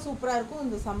வியருக்கு ரொம்ப சூப்பராக இருக்கும்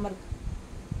இந்த சம்மருக்கு.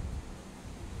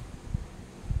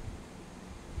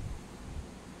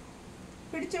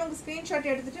 பிடிச்சவங்க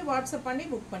ஸ்க்ரீன்ஷாட் எடுத்துகிட்டு வாட்ஸ்அப் பண்ணி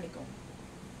புக் பண்ணிக்கோங்க.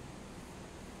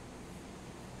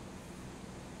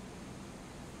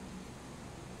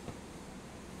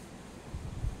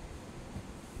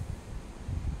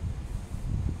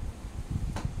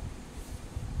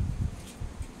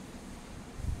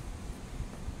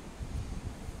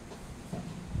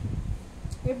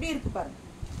 எப்படி இருக்கு பாருங்க,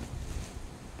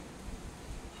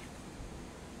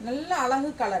 நல்ல அழகு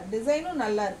கலர், டிசைனும்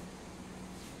நல்லா இருக்கு.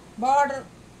 பார்டர்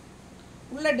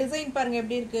உள்ள டிசைன் பாருங்க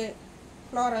எப்படி இருக்கு,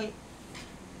 ஃப்ளோரல்.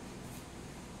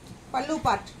 பல்லு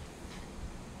பார்ட்,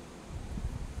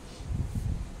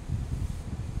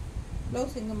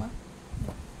 ப்ளவுஸ் எங்கம்மா?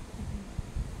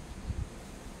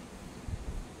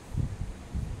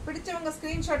 பிடிச்சவங்க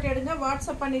ஸ்கிரீன்ஷாட் எடுங்க,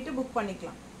 வாட்ஸ்அப் பண்ணிட்டு புக்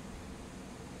பண்ணிக்கலாம்.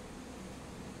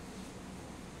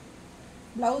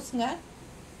 ப்ளவுஸுங்க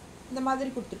இந்த மாதிரி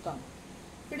கொடுத்துருக்காங்க.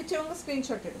 பிடிச்சவங்க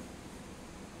ஸ்க்ரீன்ஷாட் எடுங்க.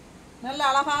 நல்ல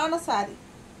அழகான சாரி.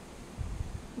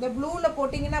 இந்த ப்ளூவில்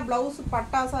போட்டிங்கன்னா ப்ளவுஸ்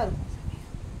பட்டாசாக இருக்கும்.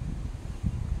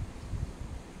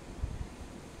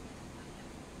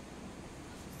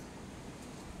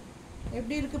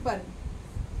 எப்படி இருக்கு பாருங்க.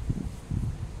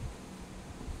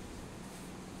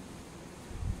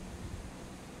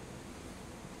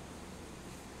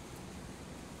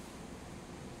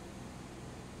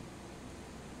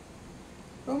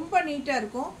 ரொம்ப நீட்டாக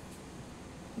இருக்கும்,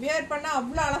 வியர் பண்ணால்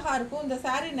அவ்வளோ அழகாக இருக்கும். இந்த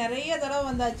சாரீ நிறைய தடவை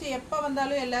வந்தாச்சு, எப்போ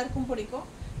வந்தாலும் எல்லாருக்கும் பிடிக்கும்.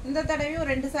 இந்த தடவையும்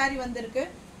 2 சாரீ வந்திருக்கு.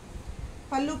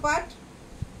 பல்லு பார்ட்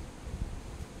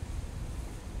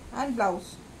அண்ட்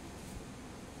ப்ளவுஸ்.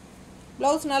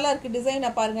 ப்ளவுஸ் நல்லா இருக்குது,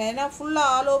 டிசைனை பாருங்கள். ஏன்னா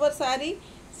ஃபுல்லாக ஆல் ஓவர் சாரீ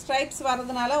ஸ்ட்ரைப்ஸ்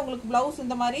வர்றதுனால உங்களுக்கு ப்ளவுஸ்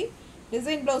இந்த மாதிரி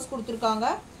டிசைன் ப்ளவுஸ் கொடுத்துருக்காங்க.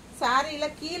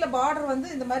 சாரியில் கீழே பார்டர் வந்து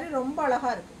இந்த மாதிரி ரொம்ப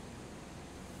அழகாக இருக்குது.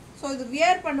 ஸோ இது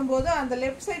வியர் பண்ணும்போது அந்த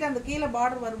லெஃப்ட் சைடு அந்த கீழே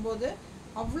பார்டர் வரும்போது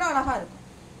அவ்வளோ அழகாக இருக்கும்.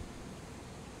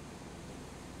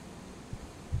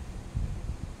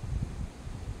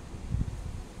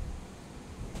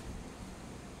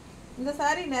 இந்த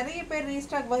சாரீ நிறைய பேர்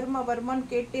ரீஸ்டாக்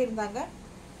வருமான்னு கேட்டே இருந்தாங்க.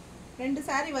 2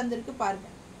 சாரீ வந்திருக்கு பாருங்க.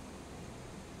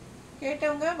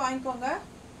 கேட்டவங்க வாங்கிக்கோங்க,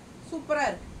 சூப்பராக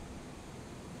இருக்கு.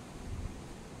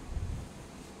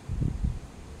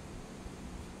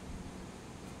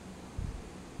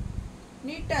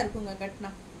 நீட்டாக இருக்குங்க கட்டினா.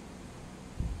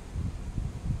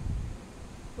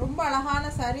 ரொம்ப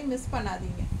அழகான சாரீ, மிஸ்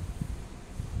பண்ணாதீங்க.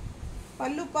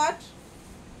 பல்லு பார்ட்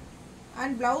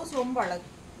அண்ட் ப்ளவுஸ் ரொம்ப அழகு.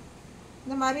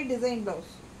 இந்த மாதிரி டிசைன்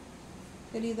ப்ளவுஸ்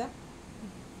தெரியுதா?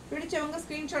 பிடிச்சவங்க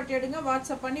ஸ்க்ரீன்ஷாட் எடுங்க,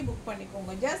 வாட்ஸ்அப் பண்ணி புக்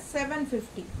பண்ணிக்கோங்க. ஜஸ்ட்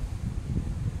 750.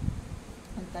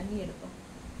 அந்த தண்ணி எடுக்கும்.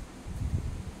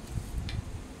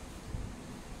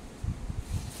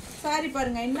 சாரி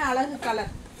பாருங்க, என்ன அழகு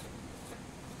கலர்.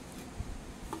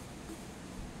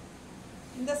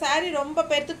 இந்த சாரீ ரொம்ப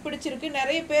பேர்த்துக்கு பிடிச்சிருக்கு.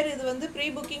 நிறைய பேர் இது வந்து ப்ரீ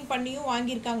புக்கிங் பண்ணியும்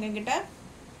வாங்கியிருக்காங்க என்கிட்ட.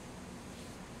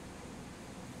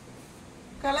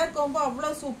 கலர் காம்போ அவ்வளோ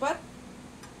சூப்பர்.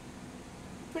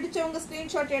 பிடிச்சவங்க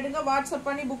ஸ்க்ரீன்ஷாட் எடுங்க, வாட்ஸ்அப்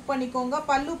பண்ணி புக் பண்ணிக்கோங்க.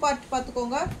 பல்லு பார்ட்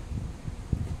பார்த்துக்கோங்க.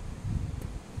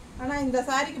 ஆனால் இந்த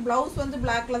சாரீக்கு ப்ளவுஸ் வந்து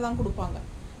பிளாக்ல தான் கொடுப்பாங்க.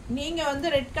 நீங்கள் வந்து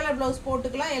ரெட் கலர் ப்ளவுஸ்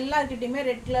போட்டுக்கலாம். எல்லாருக்கிட்டையுமே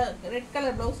ரெட்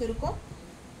கலர் ப்ளவுஸ் இருக்கும்.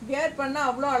 வியர் பண்ணால்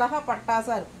அவ்வளோ அழகாக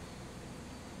பட்டாசாக இருக்கும்.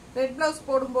 ரெட் ப்ளவுஸ்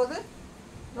போடும்போது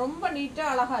ரொம்ப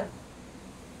நீட்டாக அழகாக இருக்கும்.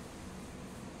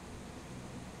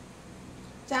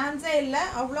 சான்ஸே இல்லை,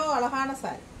 அவ்வளோ அழகான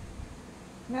சாரி.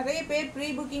 நிறைய பேர் ப்ரீ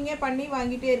புக்கிங்கே பண்ணி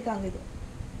வாங்கிட்டே இருக்காங்க. இது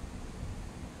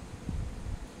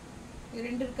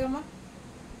 2 இருக்காமா?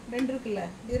 2 இருக்குல்ல,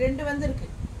 இது 2 வந்திருக்கு.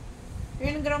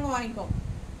 வேணுங்கிறவங்க வாங்கிக்கோங்க.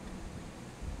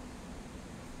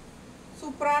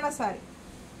 சூப்பரான சாரி.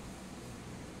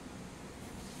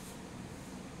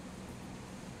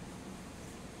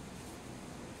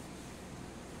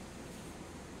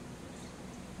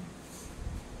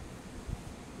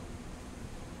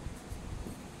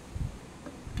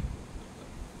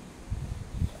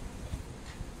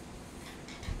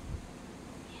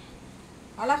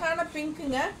 அழகான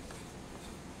பிங்க்குங்க.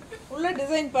 உள்ள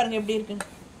டிசைன் பாருங்க எப்படி இருக்குன்னு,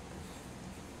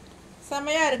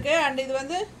 செமையா இருக்கு. அண்ட் இது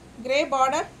வந்து கிரே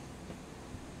பார்டர்,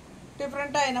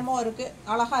 டிஃப்ரெண்டா என்னமோ இருக்கு,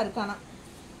 அழகா இருக்கு. ஆனா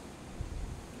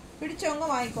பிடிச்சவங்க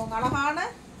வாங்கிக்கோங்க. அழகான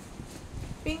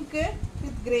பிங்க்கு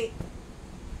வித் கிரே.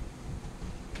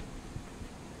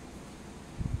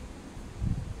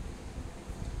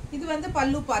 இது வந்து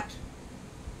பல்லு பார்ட்.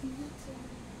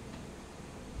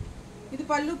 இது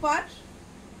பல்லு பார்ட்.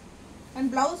 அண்ட்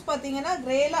பிளவுஸ் பார்த்தீங்கன்னா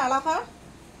கிரேல அழகா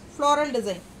ஃப்ளோரல்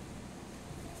டிசைன்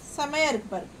செமையா இருக்கு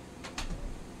பாருங்க.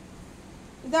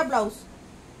 இதான் பிளவுஸ்.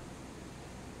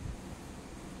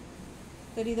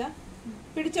 தெரியுதா?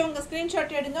 பிடிச்சவங்க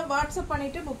ஸ்கிரீன்ஷாட் எடுங்க, வாட்ஸ்அப்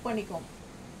பண்ணிட்டு புக் பண்ணிக்கோங்க.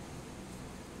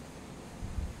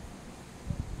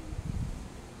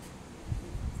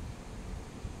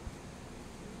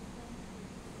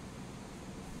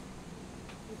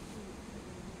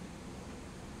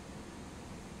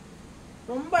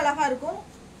 ரொம்ப அழகா இருக்கும்,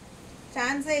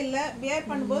 சான்ஸே இல்ல. வியர்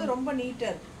பண்ணும்போது ரொம்ப நீட்டா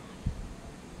இருக்கு.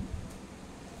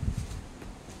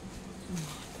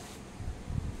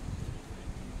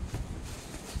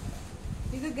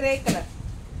 இது கிரே கலர்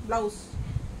பிளவுஸ்.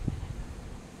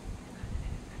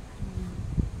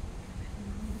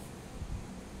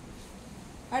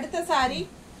 அடுத்த சாரி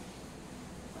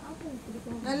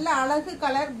நல்ல அழகு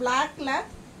கலர் பிளாக்ல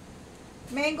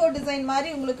மேங்கோ டிசைன் மாதிரி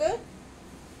உங்களுக்கு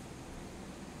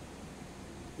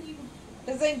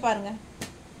டிசைன் பாருங்க.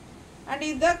 அண்ட்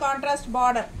இதுதான் கான்ட்ராஸ்ட்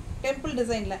பார்டர் டெம்பிள்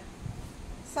டிசைன்ல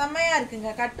செம்மையா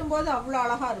இருக்குங்க. கட்டும்போது அவ்வளோ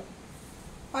அழகா இருக்கும்.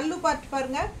 பல்லு பார்ட்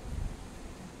பாருங்க.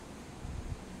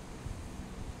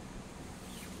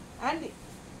 And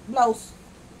blouse.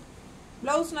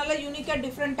 பிளவுஸ் நல்ல யூனிக்கா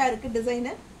டிஃப்ரெண்டா இருக்கு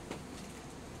டிசைனு.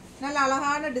 நல்ல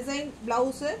அழகான டிசைன்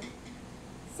பிளவுஸ்.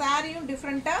 சாரியும்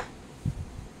டிஃப்ரெண்டா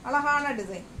அழகான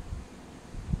டிசைன்.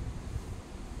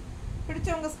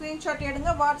 பிடிச்சவங்க ஸ்கிரீன்ஷாட்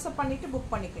எடுங்க, வாட்ஸ்அப் பண்ணிட்டு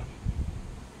புக் பண்ணிக்கலாம்.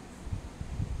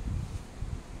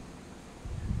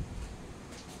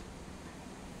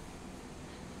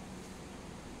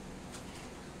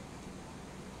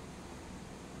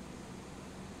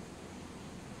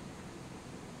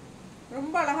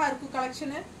 ரொம்ப அழகா இருக்கு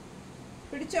கலெக்ஷனு.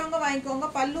 பிடிச்சவங்க வாங்கிக்கோங்க.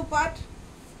 பல்லு பார்ட்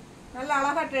நல்ல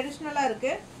அழகா ட்ரெடிஷ்னலா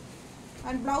இருக்கு.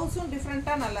 அண்ட் பிளவுஸும்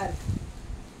டிஃப்ரெண்டா நல்லா இருக்கு.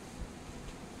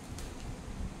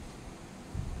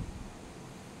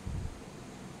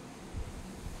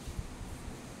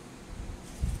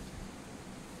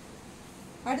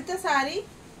 அடுத்த sorry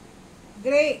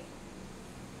grey.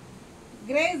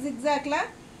 Grey ஜிக்ஸாக்ல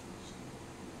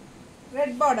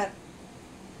red border.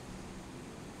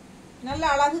 நல்ல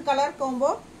அழகு கலர்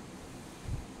கோம்போ.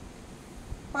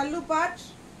 பல்லு பார்ட்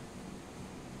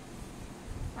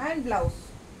அண்ட் பிளவுஸ்.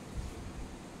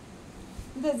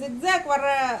 இந்த ஜிக்ஸாக் வர்ற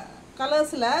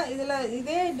கலர்ஸ்ல இதுல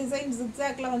இதே டிசைன்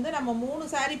ஜிக்ஸாக்ல வந்து நம்ம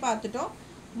 3 சாரி பார்த்துட்டோம்.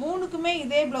 3க்குமே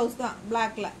இதே பிளவுஸ் தான்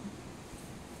பிளாக்ல.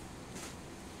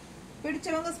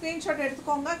 பிடிச்சவங்க ஸ்கிரீன்ஷாட்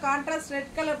எடுத்துக்கோங்க. கான்ட்ராஸ்ட்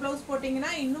ரெட் கலர் பிளவுஸ்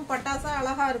போட்டிங்கன்னா இன்னும் பட்டாசா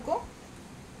அழகா இருக்கும்.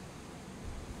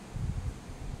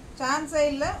 சான்ஸே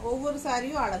இல்லை, ஒவ்வொரு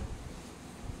சாரியும் அழகு.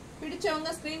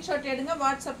 பிடிச்சவங்க ஸ்கிரீன்ஷாட் எடுங்க,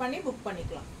 வாட்ஸ்அப் பண்ணி புக்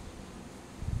பண்ணிக்கலாம்.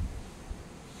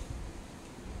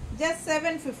 ஜஸ்ட்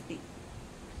 750.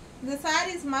 இந்த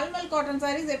சாரீஸ் மல்மல் காட்டன்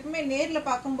சாரீஸ் எப்பவுமே நேரில்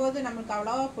பார்க்கும்போது நமக்கு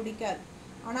அவ்வளோவா பிடிக்காது.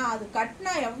 ஆனால் அது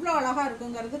கட்டினா எவ்வளோ அழகா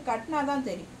இருக்குங்கிறது கட்டினா தான்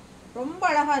தெரியும். ரொம்ப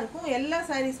அழகா இருக்கும். எல்லா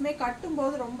சாரீஸுமே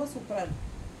கட்டும்போது ரொம்ப சூப்பராக இருக்கும்.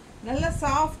 நல்ல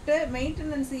சாஃப்ட்டு,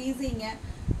 மெயின்டெனன்ஸ் ஈஸிங்க.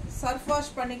 சர்ஃப்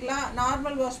வாஷ் பண்ணிக்கலாம்,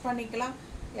 நார்மல் வாஷ் பண்ணிக்கலாம்,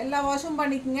 எல்லா வாஷும்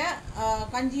பண்ணிக்கோங்க.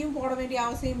 கஞ்சியும் போட வேண்டிய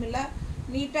அவசியம் இல்லை.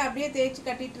 நீட்டாக அப்படியே தேய்ச்சி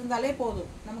கட்டிட்டு இருந்தாலே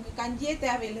போதும். நமக்கு கஞ்சியே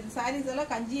தேவையில்லை. இந்த சாரீஸ்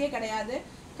எல்லாம் கஞ்சியே கிடையாது.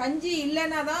 கஞ்சி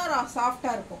இல்லைன்னா தான்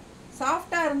சாஃப்டாக இருக்கும்.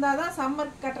 சாஃப்டாக இருந்தால் தான்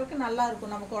சம்மர் கட்டுறதுக்கு நல்லா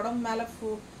இருக்கும். நமக்கு உடம்பு மேலே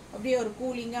அப்படியே ஒரு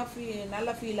கூலிங்காக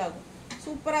நல்லா ஃபீல் ஆகும்.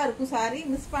 சூப்பராக இருக்கும் சாரி.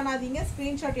 மிஸ் பண்ணாதீங்க.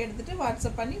 ஸ்க்ரீன்ஷாட் எடுத்துட்டு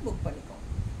வாட்ஸ்அப் பண்ணி புக் பண்ணிக்கோங்க.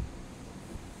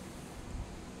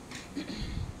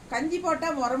 கஞ்சி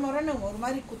போட்டால் முறன்னு ஒரு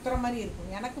மாதிரி குத்துற மாதிரி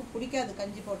இருக்கும். எனக்கு பிடிக்காது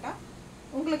கஞ்சி போட்டால்.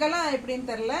 உங்களுக்கெல்லாம்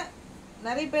எப்படின்னு தெரில.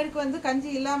 நிறைய பேருக்கு வந்து கஞ்சி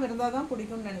இல்லாமல் இருந்தால் தான்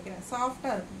பிடிக்கும்னு நினைக்கிறேன்.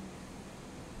 சாஃப்டாக இருக்கும்.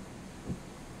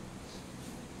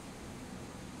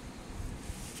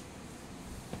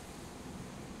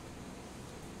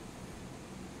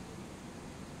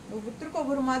 ஒவ்வொருத்தருக்கும்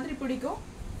ஒவ்வொரு மாதிரி பிடிக்கும்.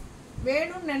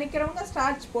 வேணும்னு நினைக்கிறவங்க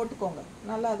ஸ்டார்ச் போட்டுக்கோங்க.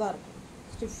 நல்லா தான் இருக்கும்.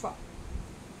 ஸ்டிஃபாக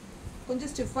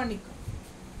கொஞ்சம் ஸ்டிஃபாக நிற்கும்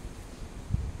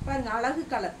பாருங்க. அழகு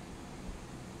கலர்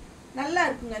நல்லா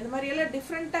இருக்குங்க. இந்த மாதிரி எல்லாம்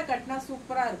டிஃப்ரெண்ட்டாக கட்டினா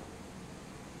சூப்பராக இருக்கும்.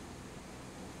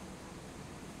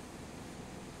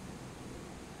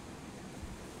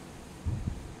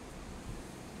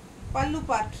 பல்லு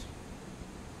பார்ட்.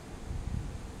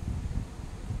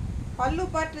 பல்லு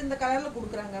பார்ட் இந்த கலர்ல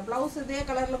கொடுக்குறாங்க. பிளவுஸ் இதே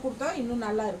கலர்ல கொடுத்தா இன்னும்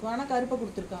நல்லா இருக்கும். ஆனால் கருப்பை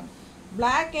கொடுத்துருக்காங்க.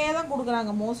 பிளாக்கே தான்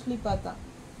கொடுக்குறாங்க மோஸ்ட்லி பார்த்தா.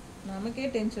 நமக்கே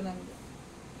டென்ஷன் ஆகுது.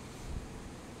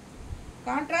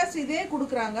 கான்ட்ராஸ்ட் இதே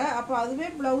கொடுக்குறாங்க. அப்போ அதுவே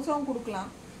பிளவுஸும்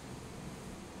கொடுக்கலாம்.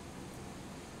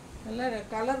 நல்லா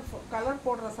கலர்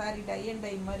போடுற சாரி, டை அண்ட்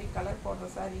டை மாதிரி கலர் போடுற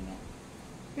சாரிங்க.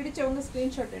 பிடிச்சவங்க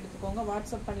ஸ்க்ரீன்ஷாட் எடுத்துக்கோங்க,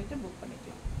 வாட்ஸ்அப் பண்ணிட்டு புக்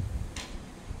பண்ணிக்கலாம்.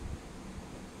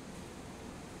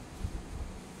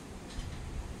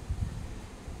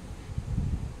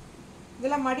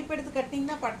 இதெல்லாம் மடிப்பு எடுத்து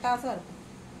கட்டிங்கன்னா பட்டாசாக இருக்கும்,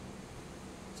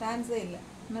 சான்ஸே இல்லை.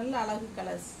 நல்ல அழகு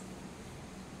கலர்ஸ்.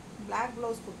 பிளாக்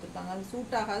ப்ளவுஸ் கொடுத்துருக்காங்க, அது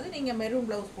சூட் ஆகாது, நீங்கள் மெரூன்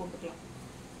ப்ளவுஸ் போட்டுக்கலாம்.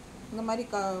 இந்த மாதிரி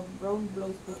ப்ரௌன்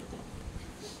ப்ளவுஸ் போட்டுக்கலாம்.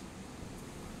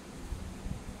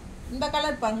 இந்த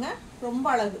கலர் பாருங்க, ரொம்ப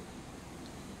அழகு.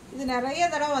 இது நிறைய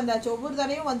தடவை வந்தாச்சு, ஒவ்வொரு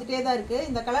தடவையும் வந்துட்டே தான் இருக்குது.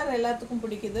 இந்த கலர் எல்லாத்துக்கும்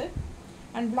பிடிக்குது.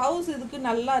 அண்ட் ப்ளவுஸ் இதுக்கு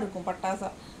நல்லா இருக்கும்,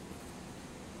 பட்டாசா.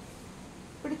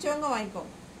 பிடிச்சவங்க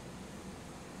வாங்கிக்கோங்க.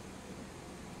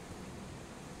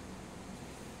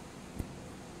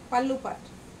 பல்லு பார்ட்.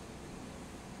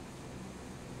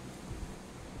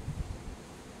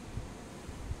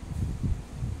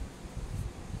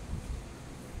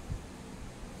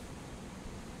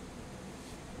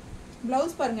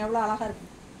 ப்ளவுஸ் பாருங்க எவ்வளோ அழகா இருக்கு.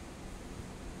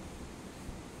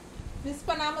 மிஸ்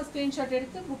பண்ணாமல் ஸ்க்ரீன்ஷாட்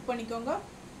எடுத்து புக் பண்ணிக்கோங்க.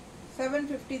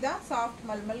 750 தான். Soft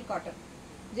mulmul cotton,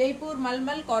 Jaipur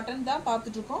mulmul cotton தான்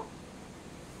பார்த்துட்ருக்கோம்.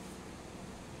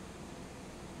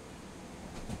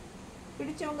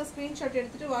 பிடிச்சவங்க ஸ்க்ரீன்ஷாட்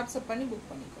எடுத்துகிட்டு வாட்ஸ்அப் பண்ணி புக்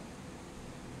பண்ணிக்கோங்க.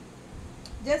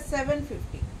 ஜஸ்ட்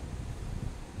 750.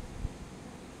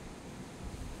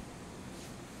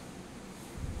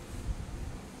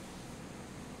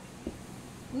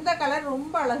 இந்த கலர்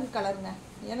ரொம்ப அழகு கலருங்க.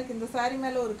 எனக்கு இந்த சாரி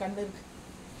மேலே ஒரு கண்டு இருக்கு,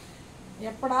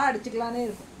 எப்படா அடிச்சுக்கலானே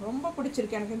இருக்கும். ரொம்ப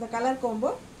பிடிச்சிருக்கு எனக்கு இந்த கலர் கோம்பு,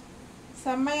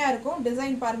 செம்மையாக இருக்கும்.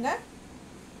 டிசைன் பாருங்கள்,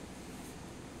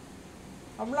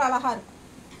 அவ்வளோ அழகாக இருக்கும்.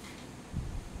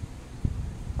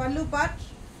 பல்லு பார்ட்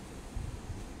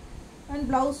அண்ட்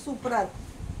ப்ளவுஸ் சூப்பராக இருக்கும்.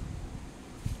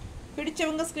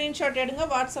 பிடிச்சவங்க ஸ்க்ரீன்ஷாட் எடுங்க,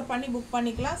 வாட்ஸ்அப் பண்ணி புக்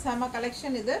பண்ணிக்கலாம். செம்ம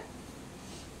கலெக்ஷன் இது.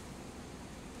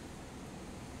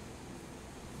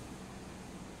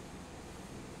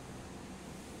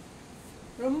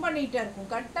 ரொம்ப நீட்டாக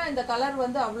இருக்கும். கட்டா இந்த கலர்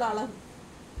வந்து அவ்வளோ அழகு,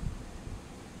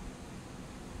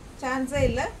 சான்ஸே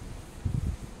இல்லை.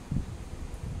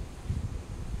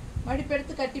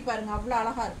 மடிப்பெடுத்து கட்டி பாருங்க, அவ்வளோ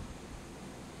அழகா இருக்கும்.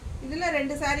 இதில்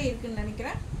 2 சாரி இருக்குன்னு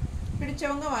நினைக்கிறேன்.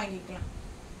 பிடிச்சவங்க வாங்கிக்கலாம்.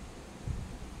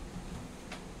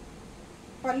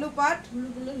 பல்லு பார்ட்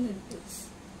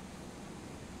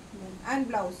அண்ட்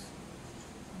பிளவுஸ்.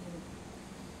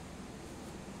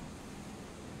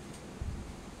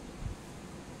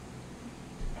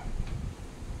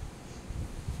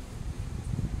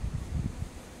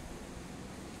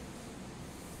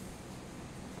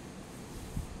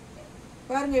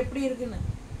 பாருங்க எப்படி இருக்குன்னு.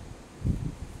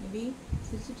 இப்படி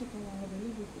சிரிச்சிட்டு போவாங்க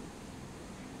வெளியே போட்டு.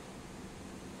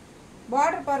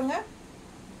 பார்டர் பாருங்க,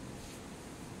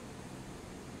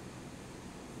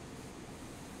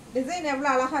 டிசைன் எவ்வளோ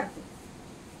அழகா இருக்கு.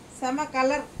 செம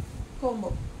கலர் கோம்போ,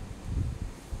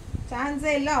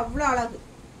 சான்ஸே இல்லை, அவ்வளோ அழகு.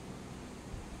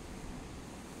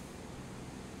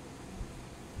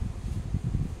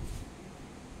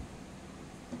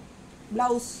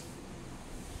 பிளவுஸ்.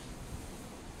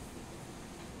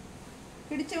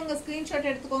 பிடிச்சவங்க ஸ்க்ரீன்ஷாட்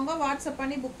எடுத்துக்கோங்க, வாட்ஸ்அப்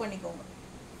பண்ணி புக் பண்ணிக்கோங்க.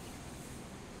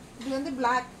 இது வந்து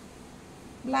பிளாக்,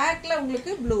 பிளாக்ல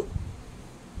உங்களுக்கு ப்ளூ.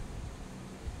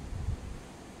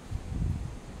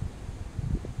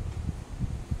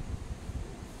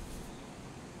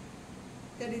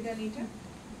 தெரியுதா நீட்டா?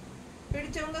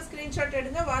 பிடிச்சவங்க ஸ்க்ரீன்ஷாட்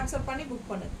எடுங்க, வாட்ஸ்அப் பண்ணி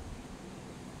புக் பண்ணுங்க.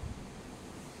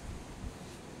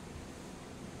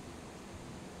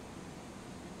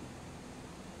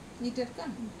 நீட்டா இருக்கா?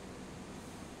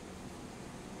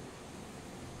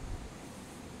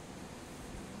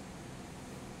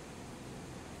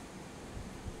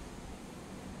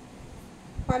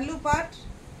 Pallu part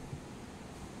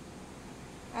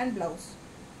and blouse.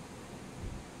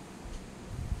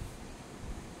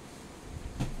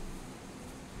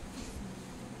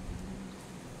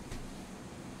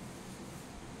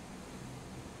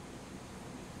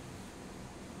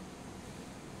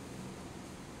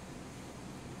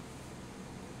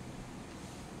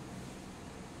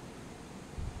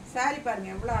 Sorry பாருங்க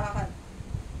எவ்வளவு அழகா இருக்கு,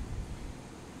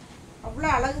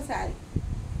 அவ்வளவு அழகு சாரி.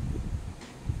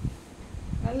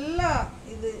 நல்லா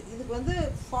இதுக்கு வந்து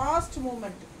ஃபாஸ்ட்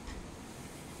மூவ்மெண்ட்,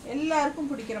 எல்லாருக்கும்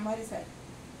பிடிக்கிற மாதிரி சாரி.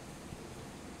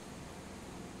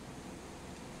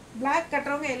 பிளாக்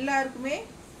கட்டுறவங்க எல்லாருக்குமே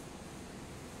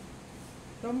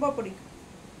ரொம்ப பிடிக்கும்.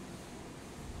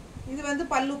 இது வந்து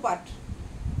பல்லு பார்ட்.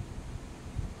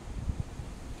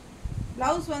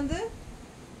 பிளவுஸ் வந்து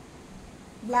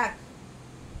பிளாக்,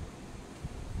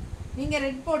 நீங்க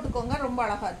ரெட் போட்டுக்கோங்க, ரொம்ப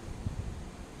அழகா இருக்கு.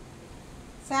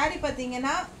 சாரி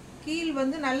பார்த்தீங்கன்னா கீழ்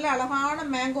வந்து நல்ல அழகான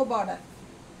மேங்கோ பார்டர்.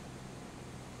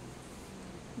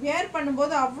 வேர்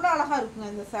பண்ணும்போது அவ்வளோ அழகா இருக்குங்க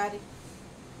இந்த சாரி.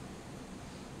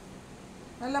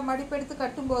 நல்லா மடிப்பெடுத்து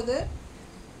கட்டும்போது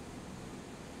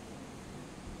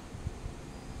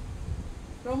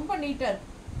ரொம்ப நீட்டா இருக்கு.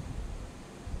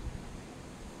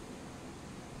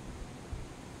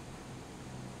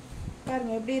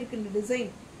 பாருங்க எப்படி இருக்கு இந்த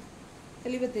டிசைன்.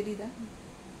 தெளிவா தெரியுதா?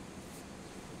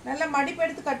 நல்ல மடிப்பு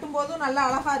எடுத்து கட்டும்போதும் நல்ல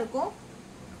அழகா இருக்கும்.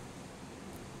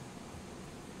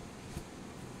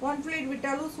 ஒன் ஃப்ளீட்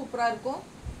விட்டாலும் சூப்பரா இருக்கும்.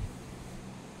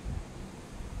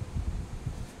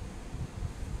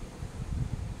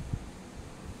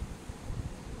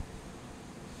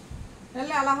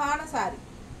 நல்ல அழகான saree.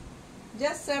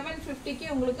 Just 750 க்கு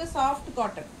உங்களுக்கு soft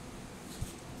cotton.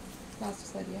 லாஸ்ட்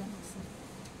சரியா?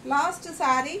 லாஸ்ட்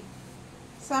saree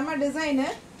செம டிசைன்.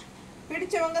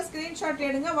 பிடிச்சவங்க ஸ்கிரீன்ஷாட்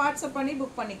எடுங்க, வாட்ஸ்அப் பண்ணி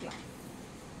புக் பண்ணிக்கலாம்.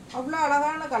 அவ்வளோ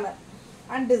அழகான கலர்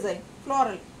அண்ட் டிசைன்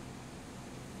ஃப்ளோரல்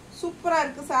சூப்பரா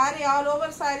இருக்கு. saree all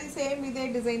over saree same இதே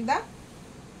டிசைன் தான்.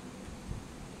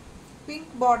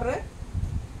 Pink border,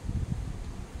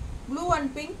 blue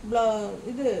and pink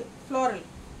இது ஃப்ளோரல்.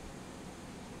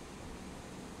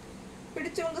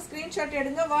 பிடிச்சவங்க ஸ்கிரீன்ஷாட்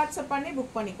எடுங்க, வாட்ஸ்அப் பண்ணி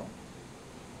புக் பண்ணிக்கோங்க.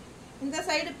 இந்த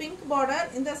சைடு பிங்க் border,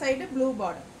 இந்த சைடு ப்ளூ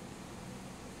border.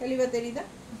 தெளிவா தெரியுதா?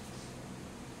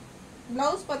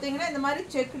 ப்ளவுஸ் பார்த்தீங்கன்னா இந்த மாதிரி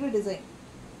செக்குடு டிசைன்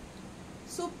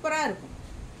சூப்பரா இருக்கும்.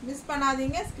 மிஸ்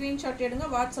பண்ணாதீங்க. ஸ்கிரீன்ஷாட் எடுங்க,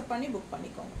 வாட்ஸ்அப் பண்ணி புக்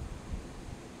பண்ணிக்கோங்க.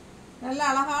 நல்ல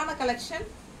அழகான கலெக்ஷன்.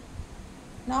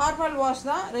 நார்மல் வாஷ்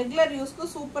தான், ரெகுலர் யூஸ்க்கு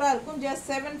சூப்பரா இருக்கும். ஜஸ்ட்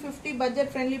 750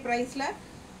 பட்ஜெட் ஃப்ரெண்ட்லி பிரைஸ்ல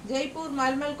ஜெய்ப்பூர்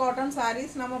மல்மல் காட்டன்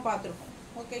sarees நம்ம பார்த்துருக்கோம்.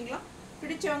 ஓகேங்களா?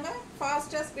 பிடிச்சவங்க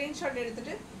ஃபாஸ்ட்டாக ஸ்க்ரீன்ஷாட்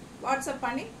எடுத்துட்டு வாட்ஸ்அப்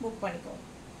பண்ணி புக் பண்ணிக்கோங்க.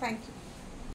 தேங்க்யூ.